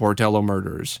in the Bordello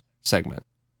Murders segment.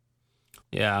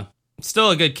 Yeah.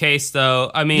 Still a good case,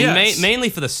 though. I mean, Yes. mainly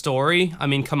for the story. I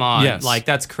mean, come on. Yes. Like,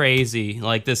 that's crazy.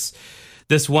 Like, this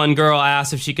one girl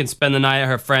asks if she can spend the night at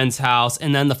her friend's house,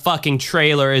 and then the fucking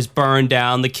trailer is burned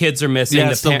down. The kids are missing.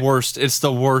 Yeah, it's the worst. It's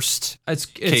the worst. It's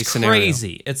case crazy.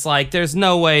 scenario. It's like there's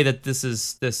no way that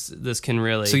this can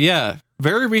really. So yeah,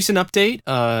 very recent update.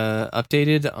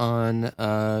 Updated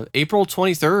on April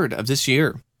 23rd of this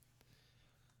year.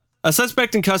 A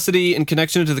suspect in custody in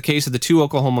connection to the case of the two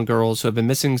Oklahoma girls who have been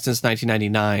missing since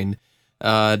 1999.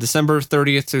 December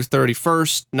 30th through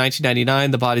 31st, 1999,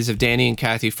 the bodies of Danny and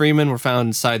Kathy Freeman were found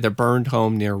inside their burned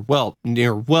home near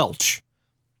Welch,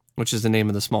 which is the name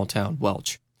of the small town,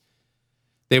 Welch.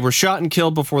 They were shot and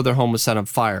killed before their home was set on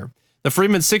fire. The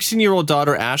Freeman's 16-year-old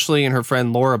daughter, Ashley, and her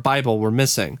friend Laura Bible were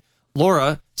missing.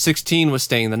 Laura, 16, was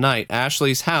staying the night at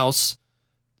Ashley's house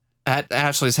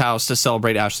to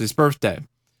celebrate Ashley's birthday.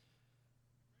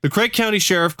 The Craig County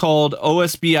Sheriff called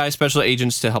OSBI special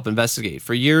agents to help investigate.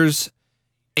 For years,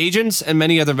 agents and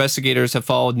many other investigators have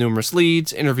followed numerous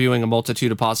leads, interviewing a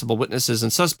multitude of possible witnesses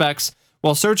and suspects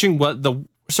while searching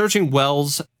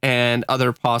wells and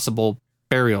other possible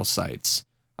burial sites.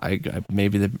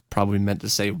 Maybe they probably meant to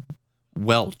say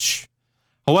Welch.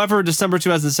 However, December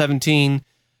 2017,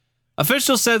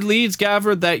 officials said leads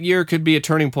gathered that year could be a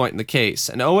turning point in the case.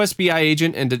 An OSBI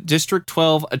agent and a District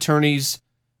 12 Attorney's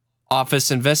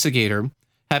Office investigator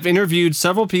have interviewed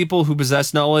several people who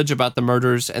possess knowledge about the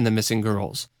murders and the missing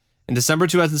girls. In December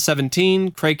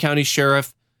 2017, Craig County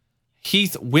Sheriff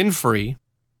Heath Winfrey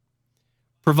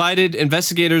provided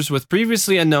investigators with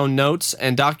previously unknown notes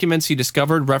and documents he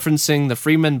discovered referencing the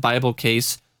Freeman Bible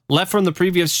case left from the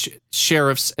previous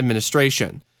sheriff's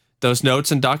administration. Those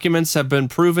notes and documents have been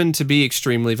proven to be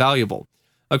extremely valuable.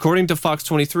 According to Fox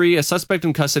 23, a suspect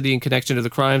in custody in connection to the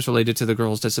crimes related to the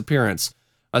girls' disappearance.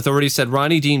 Authorities said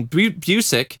Ronnie Dean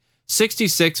Busick,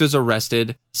 66, was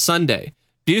arrested Sunday.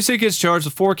 Busick is charged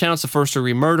with 4 counts of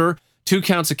first-degree murder, 2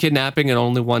 counts of kidnapping, and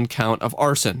only 1 count of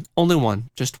arson. Only one,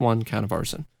 just 1 count of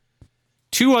arson.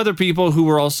 2 other people who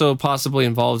were also possibly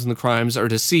involved in the crimes are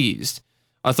deceased.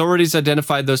 Authorities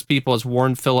identified those people as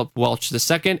Warren Philip Welch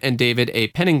II and David A.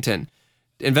 Pennington.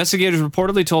 Investigators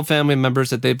reportedly told family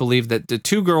members that they believe that the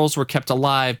 2 girls were kept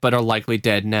alive but are likely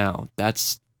dead now.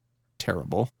 That's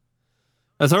terrible.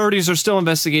 Authorities are still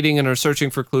investigating and are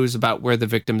searching for clues about where the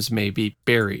victims may be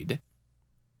buried.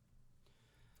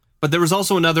 But there was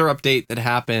also another update that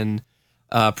happened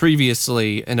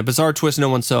previously. In a bizarre twist no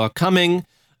one saw coming,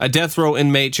 a death row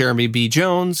inmate, Jeremy B.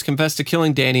 Jones, confessed to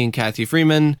killing Danny and Kathy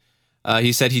Freeman.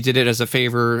 He said he did it as a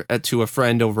favor to a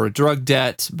friend over a drug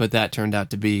debt, but that turned out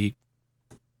to be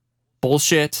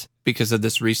bullshit because of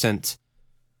this recent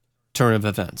turn of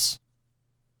events.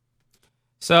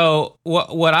 So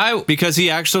because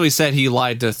he actually said he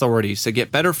lied to authorities to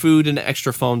get better food and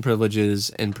extra phone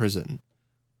privileges in prison.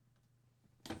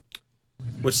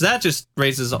 Which that just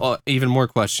raises even more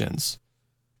questions.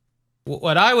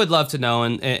 What I would love to know,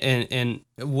 and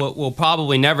what we'll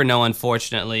probably never know,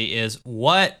 unfortunately, is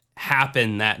what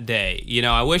happened that day. You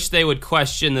know, I wish they would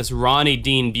question this Ronnie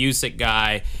Dean Busick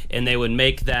guy and they would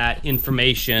make that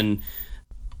information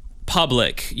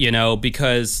public, you know,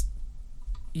 because,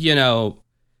 you know,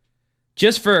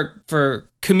 just for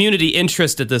community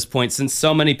interest at this point, since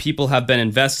so many people have been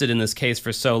invested in this case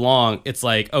for so long, it's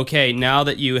like, okay, now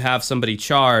that you have somebody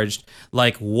charged,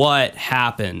 like, what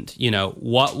happened? You know,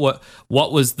 what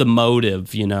was the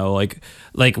motive? You know,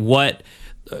 like what,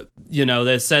 you know,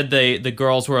 they said the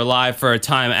girls were alive for a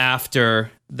time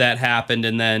after that happened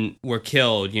and then were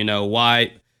killed. You know,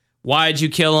 why'd you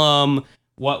kill them?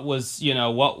 What was, you know,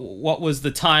 what was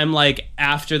the time like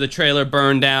after the trailer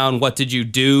burned down? What did you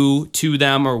do to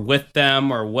them or with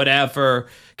them or whatever?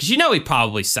 Because, you know, he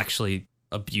probably sexually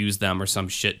abused them or some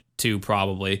shit too,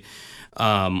 probably,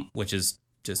 which is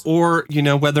just... Or, you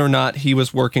know, whether or not he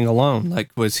was working alone. Like,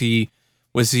 were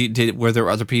there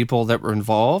other people that were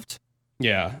involved?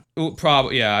 Yeah,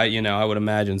 probably. Yeah, you know, I would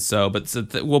imagine so. But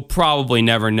we'll probably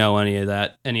never know any of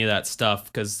that stuff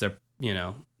because they're, you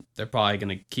know, they're probably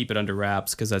going to keep it under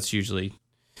wraps because that's usually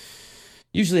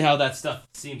how that stuff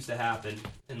seems to happen.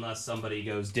 Unless somebody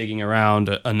goes digging around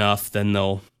enough, then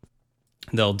they'll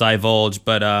divulge.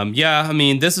 But yeah, I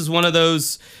mean, this is one of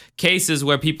those cases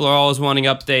where people are always wanting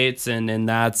updates, and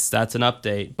that's an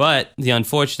update. But the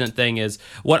unfortunate thing is,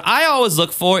 what I always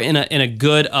look for in a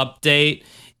good update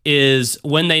is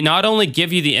when they not only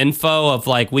give you the info of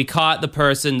like, we caught the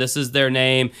person, this is their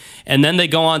name, and then they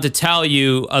go on to tell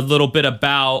you a little bit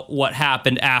about what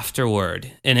happened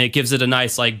afterward, and it gives it a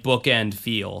nice like bookend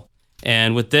feel.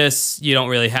 And with this, you don't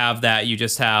really have that. You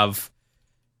just have,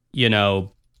 you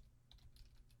know,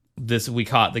 this, we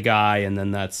caught the guy, and then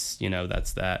that's, you know,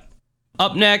 that's that.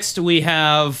 Up next, we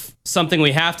have something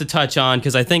we have to touch on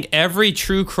because I think every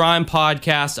true crime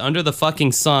podcast under the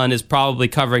fucking sun is probably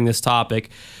covering this topic,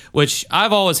 which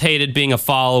I've always hated being a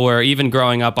follower. Even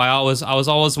growing up, I was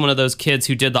always one of those kids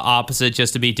who did the opposite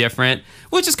just to be different,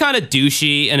 which is kind of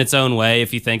douchey in its own way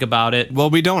if you think about it. Well,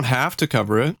 we don't have to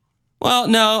cover it. Well,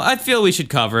 no, I feel we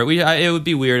should cover it. It would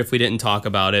be weird if we didn't talk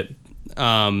about it.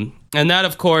 And that,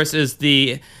 of course, is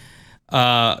the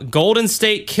Golden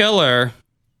State Killer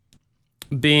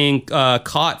being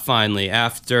caught finally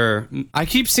after. I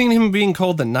keep seeing him being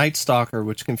called the Night Stalker,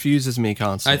 which confuses me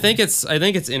constantly. I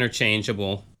think it's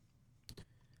interchangeable,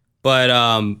 but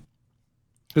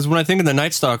because when I think of the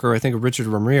Night Stalker, I think of Richard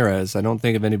Ramirez. I don't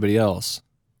think of anybody else,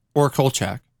 or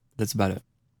Kolchak. That's about it.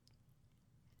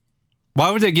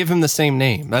 Why would they give him the same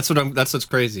name? That's what's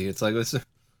crazy. It's like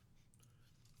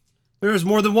there's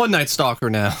more than one Night Stalker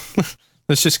now.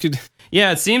 Let's just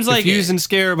yeah. It seems like confuse and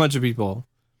scare a bunch of people.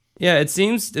 Yeah, it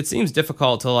seems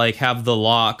difficult to like have the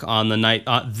lock on the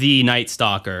Night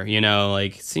Stalker. You know,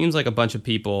 like it seems like a bunch of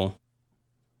people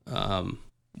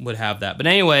would have that. But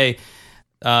anyway,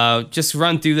 just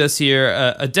run through this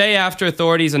here. A day after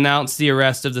authorities announced the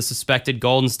arrest of the suspected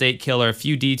Golden State Killer, a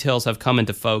few details have come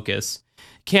into focus.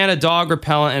 Can a dog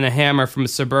repellent and a hammer from a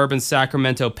suburban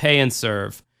Sacramento Pay and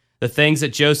Serve. The things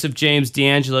that Joseph James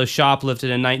D'Angelo shoplifted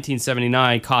in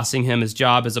 1979, costing him his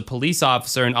job as a police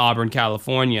officer in Auburn,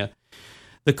 California.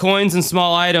 The coins and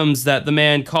small items that the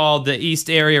man called the East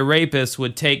Area Rapist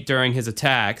would take during his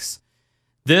attacks.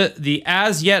 The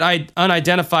as yet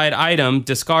unidentified item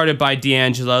discarded by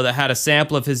D'Angelo that had a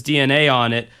sample of his DNA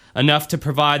on it, enough to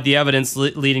provide the evidence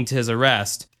leading to his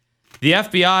arrest. The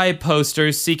FBI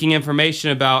posters seeking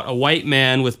information about a white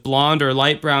man with blonde or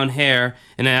light brown hair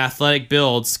and an athletic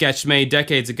build sketch made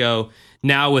decades ago,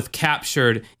 now with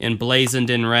captured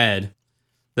emblazoned in red.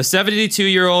 The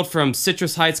 72-year-old from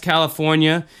Citrus Heights,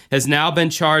 California, has now been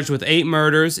charged with 8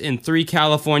 murders in 3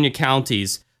 California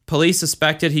counties. Police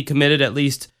suspected he committed at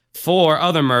least 4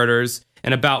 other murders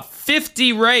and about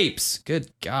 50 rapes.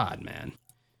 Good God, man.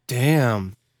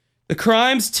 Damn. The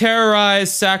crimes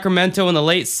terrorized Sacramento in the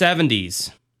late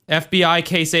 70s. FBI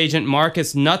case agent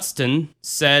Marcus Knutston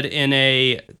said in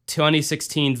a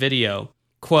 2016 video,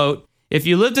 quote, "If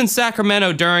you lived in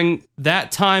Sacramento during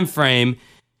that time frame,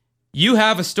 you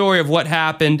have a story of what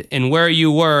happened and where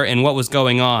you were and what was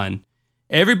going on.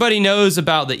 Everybody knows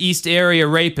about the East Area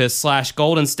Rapist /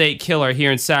 Golden State Killer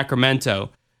here in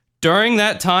Sacramento. During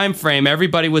that time frame,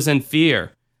 everybody was in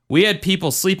fear. We had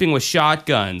people sleeping with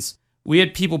shotguns. We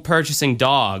had people purchasing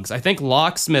dogs. I think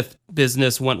locksmith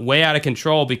business went way out of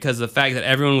control because of the fact that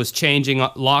everyone was changing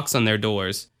locks on their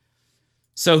doors.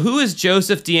 So who is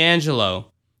Joseph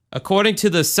D'Angelo? According to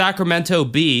the Sacramento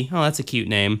Bee, oh, that's a cute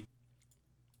name.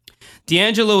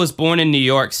 D'Angelo was born in New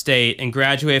York State and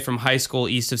graduated from high school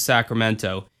east of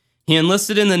Sacramento. He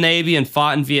enlisted in the Navy and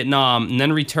fought in Vietnam and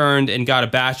then returned and got a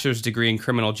bachelor's degree in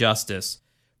criminal justice.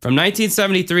 From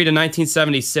 1973 to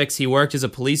 1976, he worked as a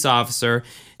police officer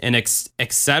in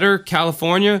Exeter,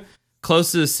 California,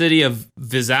 close to the city of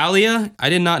Visalia. I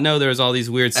did not know there was all these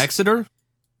weird... Exeter?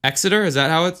 Exeter? Is that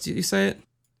how you say it?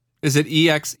 Is it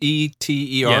Exeter?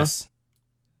 Yes.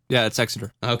 Yeah, it's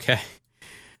Exeter. Okay.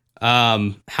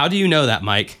 How do you know that,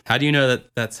 Mike? How do you know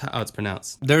that that's how it's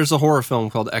pronounced? There's a horror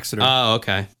film called Exeter. Oh,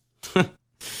 okay.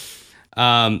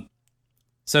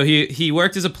 So he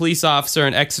worked as a police officer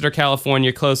in Exeter,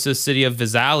 California, close to the city of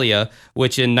Visalia,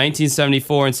 which in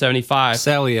 1974 and 75...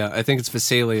 Visalia. I think it's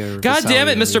Visalia. God damn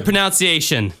it, Mr.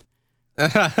 Pronunciation.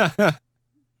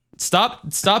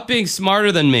 Stop being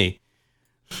smarter than me.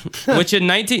 Which in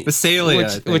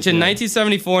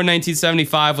 1974 and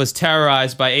 1975 was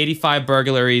terrorized by 85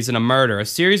 burglaries and a murder, a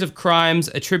series of crimes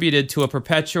attributed to a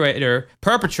perpetrator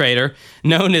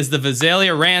known as the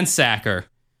Visalia Ransacker.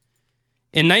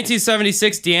 In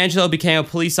 1976, D'Angelo became a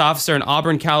police officer in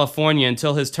Auburn, California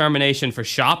until his termination for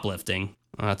shoplifting.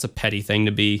 Well, that's a petty thing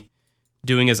to be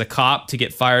doing as a cop to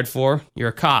get fired for. You're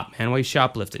a cop, man. Why are you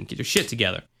shoplifting? Get your shit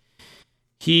together.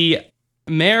 He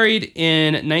married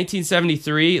in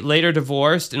 1973, later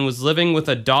divorced, and was living with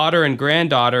a daughter and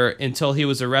granddaughter until he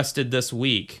was arrested this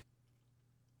week.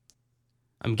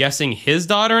 I'm guessing his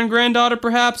daughter and granddaughter,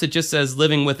 perhaps? It just says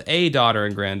living with a daughter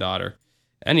and granddaughter.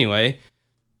 Anyway,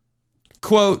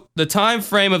 quote, "The time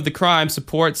frame of the crime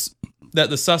supports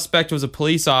that the suspect was a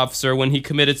police officer when he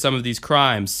committed some of these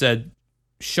crimes," said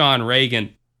Sean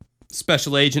Reagan,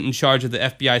 special agent in charge of the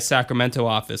FBI Sacramento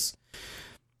office.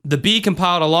 The Bee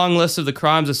compiled a long list of the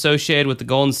crimes associated with the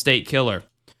Golden State Killer.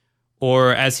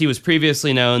 or as he was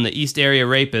previously known, the East Area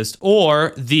Rapist,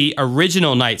 or the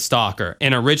original Night Stalker.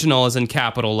 And original is in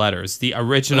capital letters. The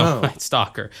original Night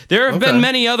Stalker. There have been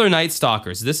many other Night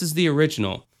Stalkers. This is the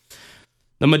original.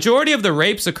 The majority of the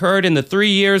rapes occurred in the 3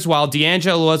 years while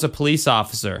D'Angelo was a police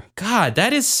officer. God,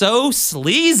 that is so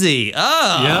sleazy.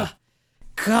 Ugh. Yeah.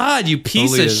 God, you piece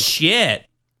Totally of is. shit.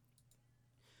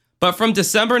 But from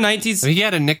December 19... He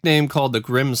had a nickname called the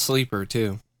Grim Sleeper,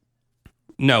 too.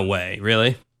 No way,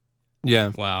 really?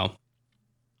 Yeah. Wow.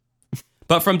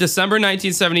 But from December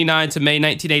 1979 to May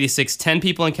 1986, 10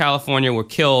 people in California were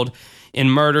killed in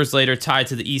murders later tied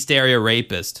to the East Area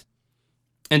Rapist.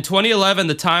 In 2011,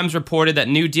 the Times reported that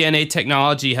new DNA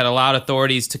technology had allowed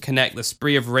authorities to connect the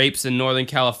spree of rapes in Northern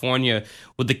California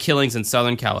with the killings in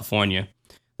Southern California.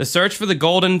 The search for the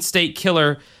Golden State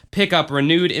Killer picked up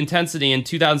renewed intensity in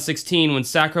 2016 when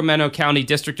Sacramento County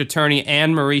District Attorney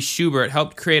Anne Marie Schubert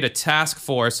helped create a task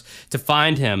force to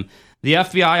find him. The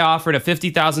FBI offered a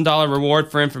 $50,000 reward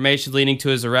for information leading to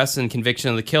his arrest and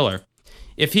conviction of the killer.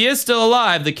 If he is still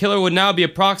alive, the killer would now be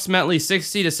approximately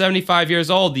 60 to 75 years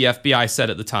old, the FBI said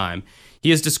at the time.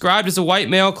 He is described as a white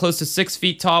male close to 6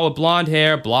 feet tall with blonde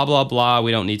hair, blah, blah, blah.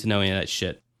 We don't need to know any of that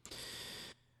shit.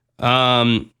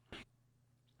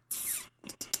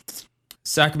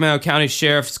 Sacramento County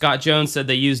Sheriff Scott Jones said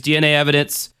they used DNA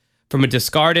evidence from a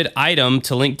discarded item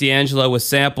to link D'Angelo with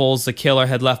samples the killer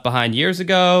had left behind years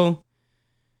ago.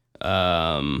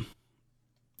 They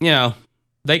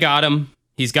got him.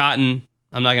 He's gotten.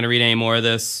 I'm not going to read any more of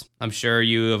this. I'm sure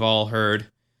you have all heard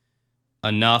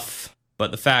enough.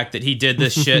 But the fact that he did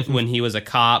this shit when he was a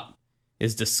cop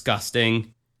is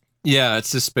disgusting. Yeah,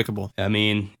 it's despicable. I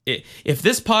mean, if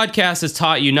this podcast has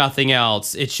taught you nothing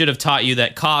else, it should have taught you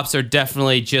that cops are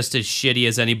definitely just as shitty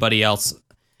as anybody else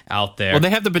out there. Well,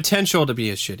 they have the potential to be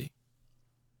as shitty.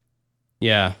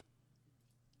 Yeah.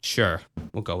 Sure.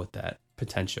 We'll go with that.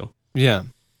 Potential. Yeah.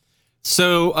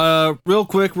 So, real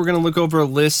quick, we're going to look over a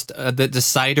list that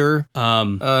Decider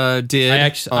did. I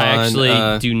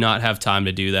actually do not have time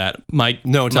to do that. My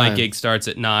gig starts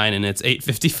at 9 and it's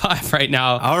 8:55 right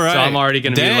now. All right. So I'm already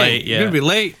going to be late. Yeah. You're going to be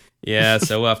late. Yeah,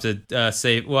 so we'll have to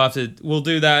we'll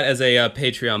do that as a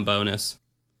Patreon bonus.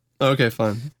 Okay,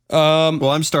 fine. Well,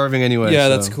 I'm starving anyway. Yeah, so.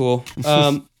 that's cool.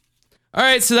 All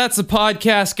right, so that's the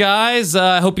podcast, guys.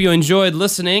 I hope you enjoyed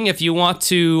listening. If you want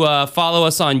to follow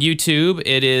us on YouTube,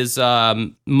 it is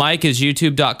Mike is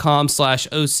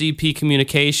youtube.com/OCP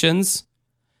Communications.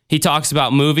 He talks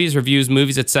about movies, reviews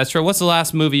movies, etc. What's the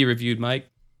last movie you reviewed, Mike?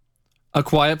 A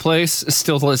Quiet Place. It's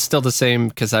still the same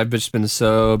because I've just been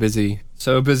so busy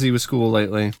with school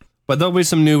lately. But there'll be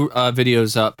some new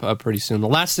videos up pretty soon. The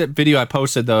last video I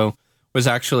posted, though, was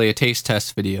actually a taste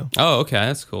test video. Oh, okay,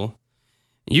 that's cool.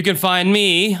 You can find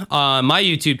me on my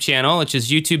YouTube channel, which is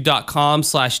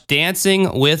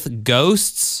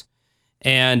youtube.com/dancingwithghosts.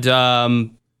 And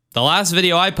the last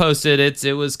video I posted,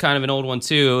 it was kind of an old one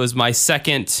too. It was my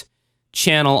second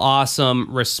channel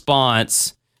awesome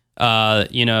response.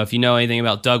 If you know anything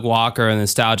about Doug Walker and the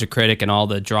Nostalgia Critic and all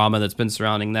the drama that's been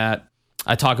surrounding that,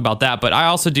 I talk about that. But I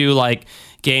also do like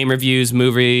game reviews,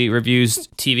 movie reviews,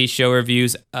 TV show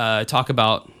reviews, talk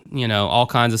about all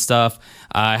kinds of stuff.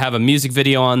 I have a music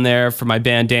video on there for my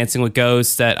band Dancing with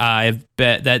Ghosts that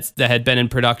that had been in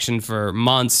production for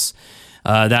months.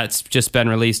 That's just been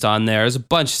released on there.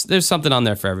 There's something on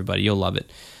there for everybody. You'll love it.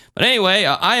 But anyway,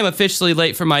 I am officially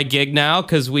late for my gig now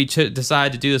because we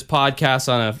decided to do this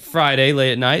podcast on a Friday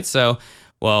late at night. So,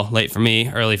 well, late for me,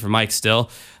 early for Mike still.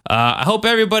 I hope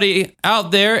everybody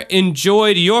out there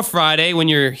enjoyed your Friday when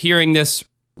you're hearing this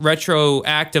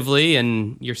retroactively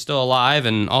and you're still alive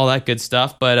and all that good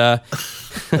stuff. But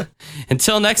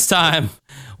until next time,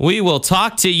 we will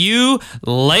talk to you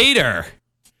later.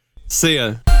 See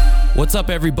ya. What's up,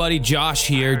 everybody? Josh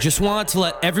here. Just wanted to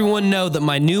let everyone know that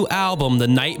my new album, The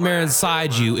Nightmare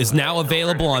Inside You, is now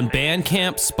available on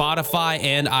Bandcamp, Spotify,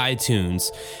 and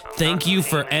iTunes. Thank you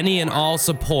for any and all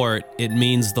support. It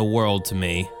means the world to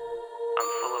me.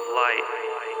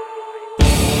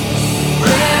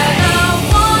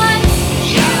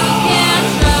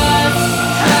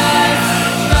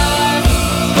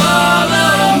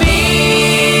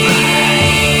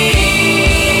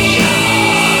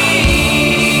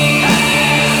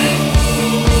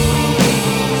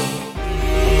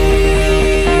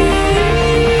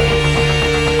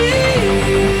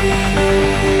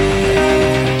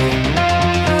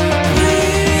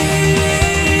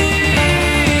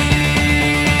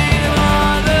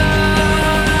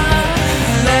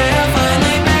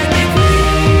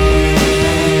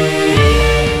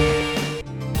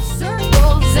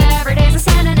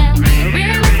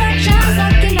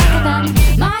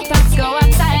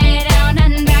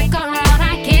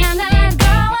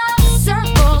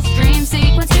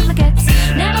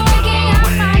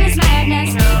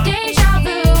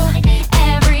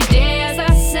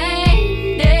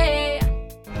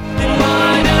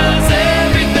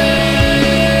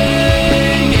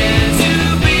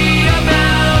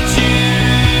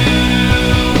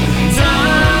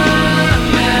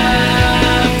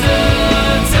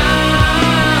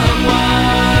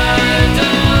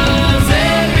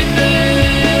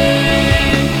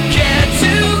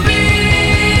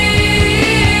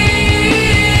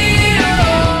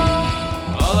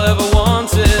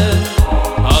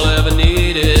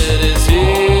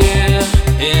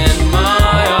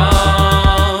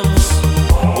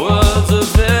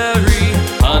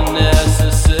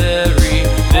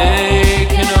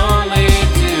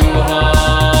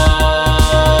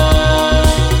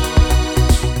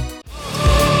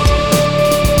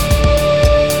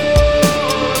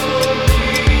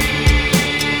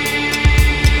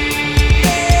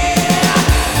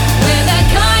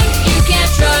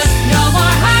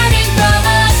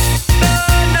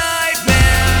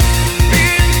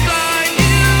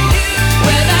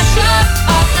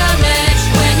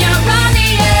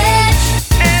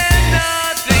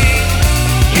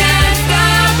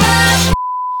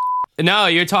 No,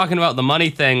 you're talking about the money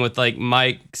thing with like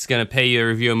Mike's gonna pay you to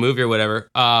review a movie or whatever.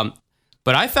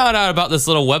 But I found out about this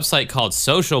little website called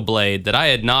Social Blade that I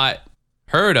had not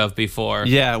heard of before.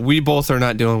 Yeah, we both are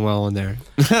not doing well in there.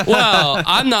 Well,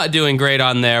 I'm not doing great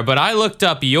on there, but I looked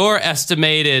up your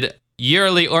estimated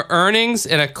yearly earnings,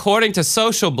 and according to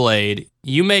Social Blade,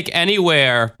 you make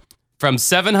anywhere from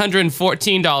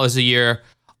 $714 a year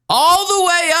all the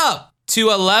way up to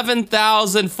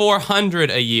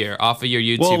 $11,400 a year off of your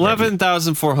YouTube. Well,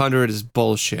 11,400 is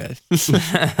bullshit.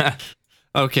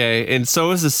 Okay, and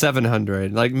so is the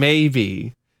 700. Like,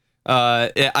 maybe.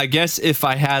 I guess if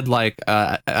I had like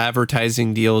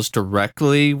advertising deals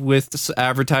directly with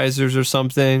advertisers or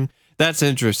something, that's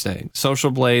interesting.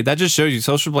 Social Blade, that just shows you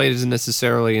Social Blade isn't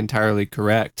necessarily entirely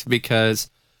correct, because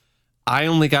I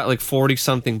only got like 40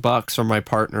 something bucks from my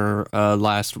partner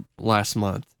last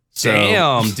month. So,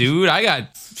 damn, dude, I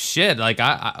got shit. Like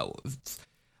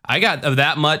I got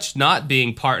that much not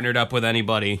being partnered up with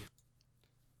anybody.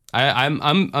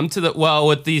 I'm to the, well,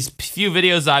 with these few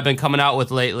videos I've been coming out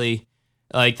with lately,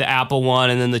 like the Apple one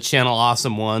and then the Channel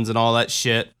Awesome ones and all that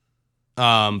shit.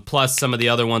 Plus some of the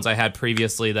other ones I had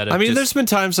previously that have there's been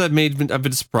times I've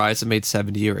been surprised I made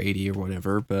 70 or 80 or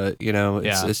whatever, but you know,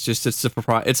 it's a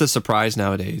surprise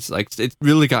nowadays. Like, it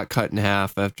really got cut in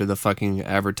half after the fucking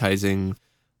advertising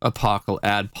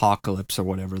adpocalypse or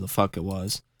whatever the fuck it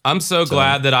was. I'm so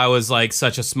glad that I was like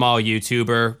such a small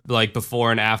YouTuber like before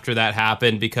and after that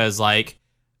happened, because like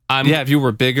if you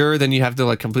were bigger, then you have to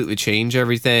like completely change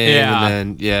everything. Yeah,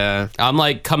 and then I'm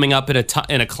like coming up in a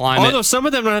climate. Although some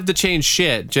of them don't have to change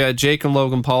shit. Jake and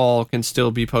Logan Paul can still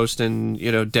be posting,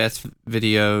 you know, death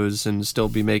videos and still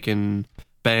be making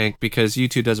bank because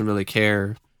YouTube doesn't really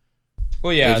care.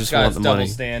 Well, yeah, it's got its double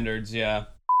standards. Yeah,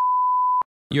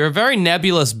 you're a very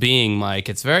nebulous being, Mike.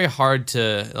 It's very hard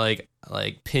to like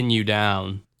pin you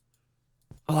down.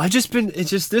 Well,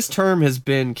 this term has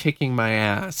been kicking my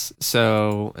ass.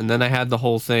 So, and then I had the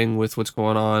whole thing with what's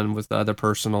going on with the other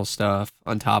personal stuff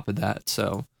on top of that.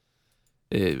 So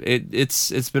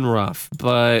it's been rough,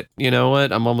 but you know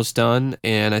what? I'm almost done,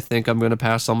 and I think I'm going to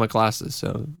pass all my classes.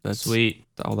 So that's sweet.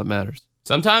 All that matters.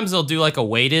 Sometimes they'll do like a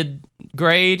weighted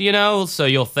grade, you know, so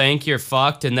you'll think you're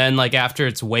fucked, and then like after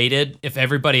it's weighted, if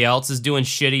everybody else is doing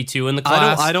shitty too in the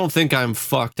class. I don't think I'm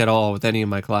fucked at all with any of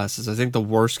my classes. I think the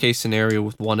worst case scenario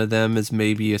with one of them is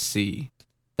maybe a C.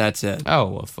 That's it.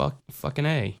 Oh, well, fucking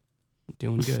A.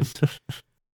 Doing good.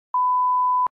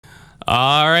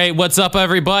 All right, what's up,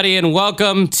 everybody, and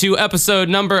welcome to episode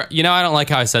number... You know, I don't like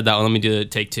how I said that one. Let me do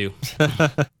it. Take two.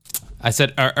 I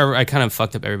kind of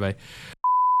fucked up everybody.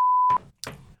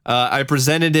 I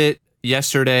presented it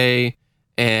yesterday,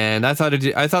 and I thought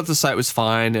the site was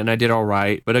fine, and I did all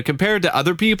right. But compared to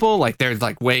other people, like, they're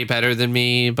like way better than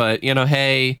me. But you know,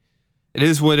 hey, it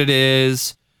is what it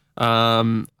is.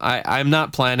 I'm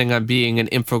not planning on being an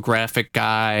infographic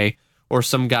guy or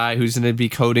some guy who's going to be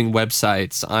coding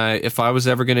websites. If I was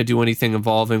ever going to do anything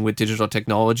involving with digital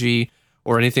technology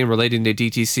or anything relating to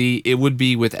DTC, it would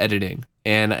be with editing.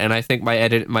 And I think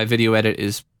my video edit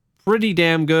is pretty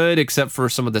damn good, except for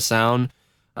some of the sound,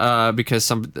 because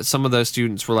some of those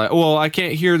students were like, "Oh, well, I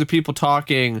can't hear the people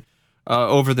talking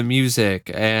over the music,"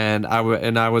 and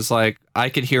I was like, I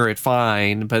could hear it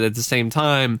fine, but at the same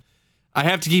time, I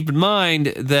have to keep in mind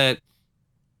that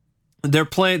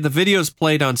the video's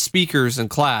played on speakers in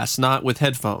class, not with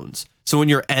headphones. So when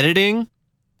you're editing,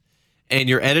 and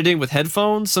you're editing with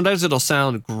headphones, sometimes it'll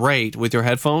sound great with your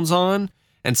headphones on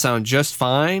and sound just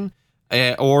fine.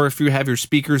 Or if you have your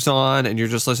speakers on and you're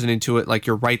just listening to it like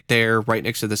you're right there, right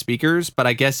next to the speakers. But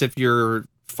I guess if you're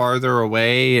farther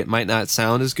away, it might not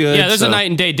sound as good. Yeah, there's a night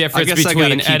and day difference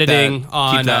between editing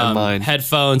on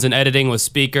headphones and editing with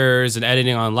speakers and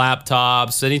editing on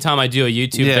laptops. Anytime I do a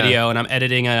YouTube video and I'm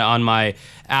editing on my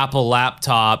Apple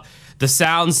laptop, the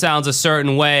sound sounds a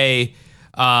certain way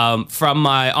from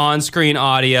my on-screen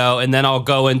audio, and then I'll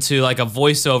go into like a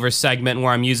voiceover segment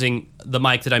where I'm using the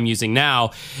mic that I'm using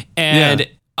now, and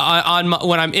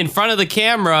when I'm in front of the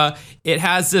camera, it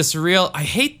has this real... I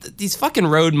hate these fucking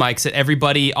Rode mics that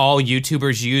all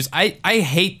YouTubers use. I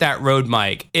hate that Rode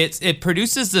mic. It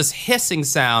produces this hissing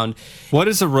sound. What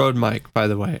is a Rode mic, by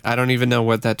the way? I don't even know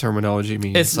what that terminology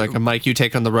means. It's like a mic you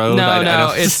take on the road?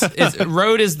 No. It's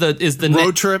Rode is the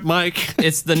road trip mic.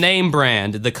 It's the name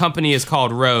brand. The company is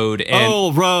called Rode.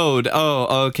 And Rode.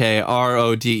 Oh, okay.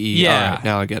 RODE. Yeah. All right,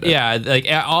 now I get it. Yeah, like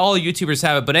all YouTubers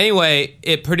have it. But anyway,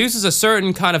 it produces a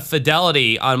certain kind of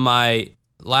fidelity on my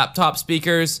laptop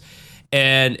speakers,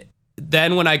 and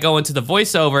then when I go into the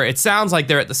voiceover, it sounds like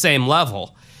they're at the same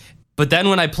level. But then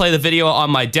when I play the video on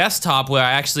my desktop, where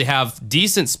I actually have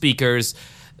decent speakers,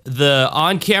 the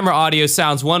on-camera audio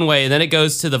sounds one way, and then it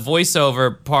goes to the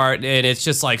voiceover part, and it's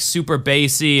just like super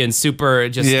bassy and super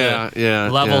just the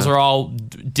levels are all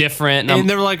different. And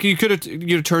they're like, you could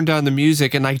have turned down the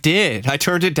music, and I did. I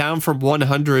turned it down from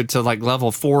 100 to like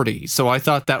level 40, so I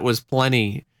thought that was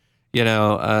plenty,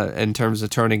 in terms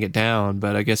of turning it down.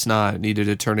 But I guess not. I needed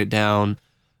to turn it down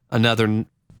another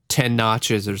 10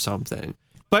 notches or something.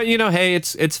 But hey,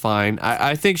 it's fine.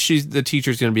 I think the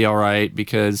teacher's gonna be all right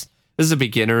because this is a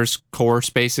beginner's course,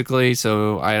 basically,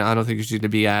 so I don't think it's going to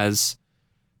be as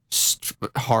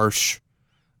harsh.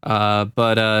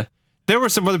 But there were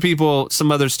some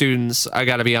other students, I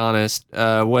got to be honest,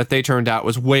 what they turned out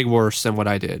was way worse than what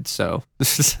I did. So,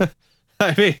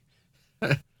 I mean...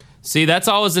 See, that's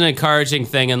always an encouraging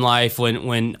thing in life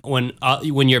when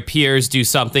your peers do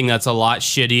something that's a lot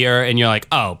shittier and you're like,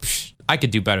 oh, I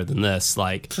could do better than this.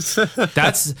 Like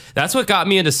that's what got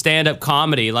me into stand-up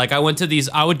comedy. Like I would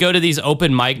go to these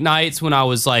open mic nights when I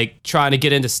was like trying to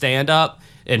get into stand-up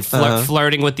and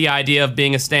flirting with the idea of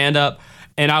being a stand-up.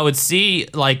 And I would see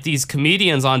like these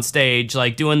comedians on stage,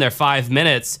 like doing their 5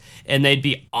 minutes, and they'd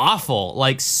be awful,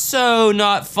 like so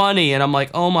not funny. And I'm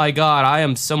like, oh my God, I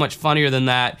am so much funnier than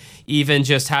that. Even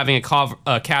just having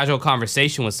a casual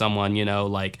conversation with someone,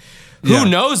 like who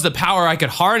knows the power I could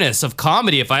harness of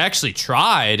comedy if I actually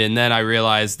tried. And then I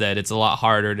realized that it's a lot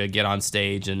harder to get on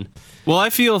stage. And well, I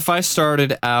feel if I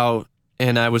started out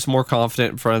and I was more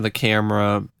confident in front of the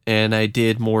camera and I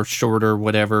did more shorter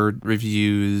whatever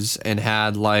reviews and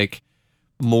had like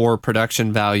more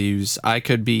production values, I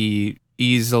could be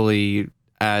easily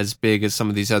as big as some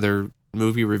of these other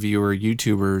movie reviewer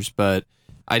YouTubers. But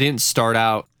I didn't start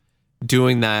out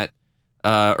doing that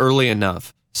early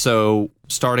enough. So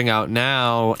starting out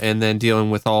now and then dealing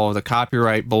with all of the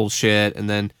copyright bullshit. And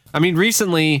then, I mean,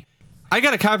 recently I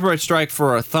got a copyright strike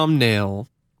for a thumbnail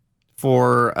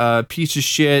for a piece of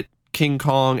shit King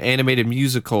Kong animated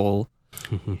musical.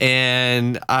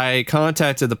 And I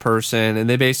contacted the person and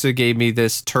they basically gave me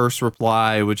this terse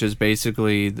reply, which is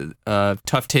basically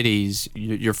tough titties,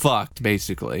 you're fucked,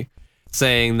 basically.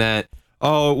 Saying that,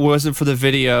 oh, it wasn't for the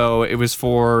video, it was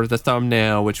for the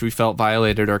thumbnail, which we felt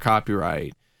violated our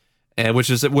copyright. And which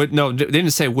is, no, they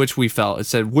didn't say which we felt, it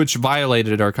said which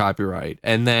violated our copyright.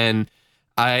 And then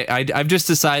I've just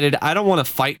decided I don't want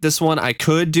to fight this one. I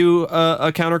could do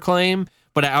a counterclaim,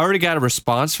 but I already got a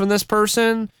response from this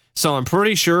person, so I'm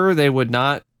pretty sure they would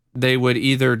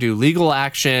either do legal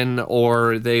action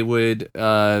or they would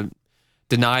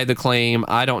deny the claim.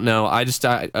 I don't know. I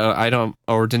don't,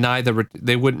 or deny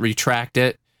they wouldn't retract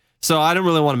it. So I don't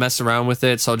really want to mess around with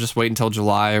it. So I'll just wait until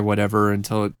July or whatever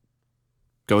until it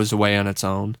goes away on its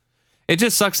own. It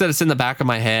just sucks that it's in the back of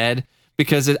my head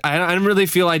because I don't really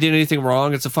feel I did anything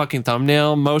wrong. It's a fucking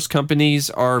thumbnail. Most companies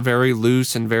are very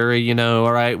loose and very,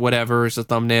 all right, whatever, it's a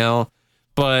thumbnail.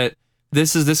 But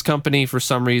this company for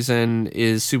some reason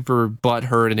is super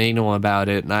butthurt and anal about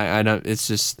it. And I don't,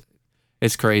 it's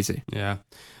crazy. Yeah.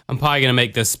 I'm probably going to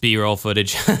make this B-roll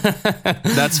footage.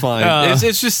 That's fine.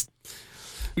 It's just,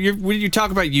 when you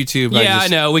talk about YouTube, I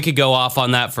know we could go off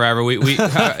on that forever. We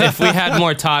if we had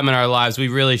more time in our lives, we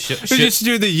really should just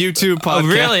do the YouTube podcast.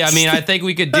 Really, I mean, I think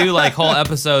we could do like whole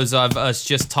episodes of us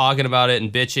just talking about it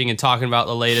and bitching and talking about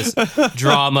the latest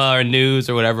drama or news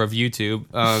or whatever of YouTube.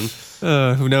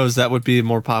 Who knows? That would be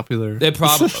more popular. It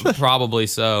probably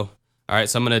so. All right,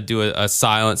 so I'm gonna do a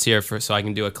silence here so I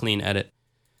can do a clean edit.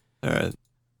 All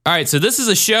right. So this is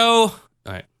a show.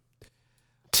 All right.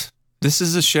 This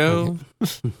is a show.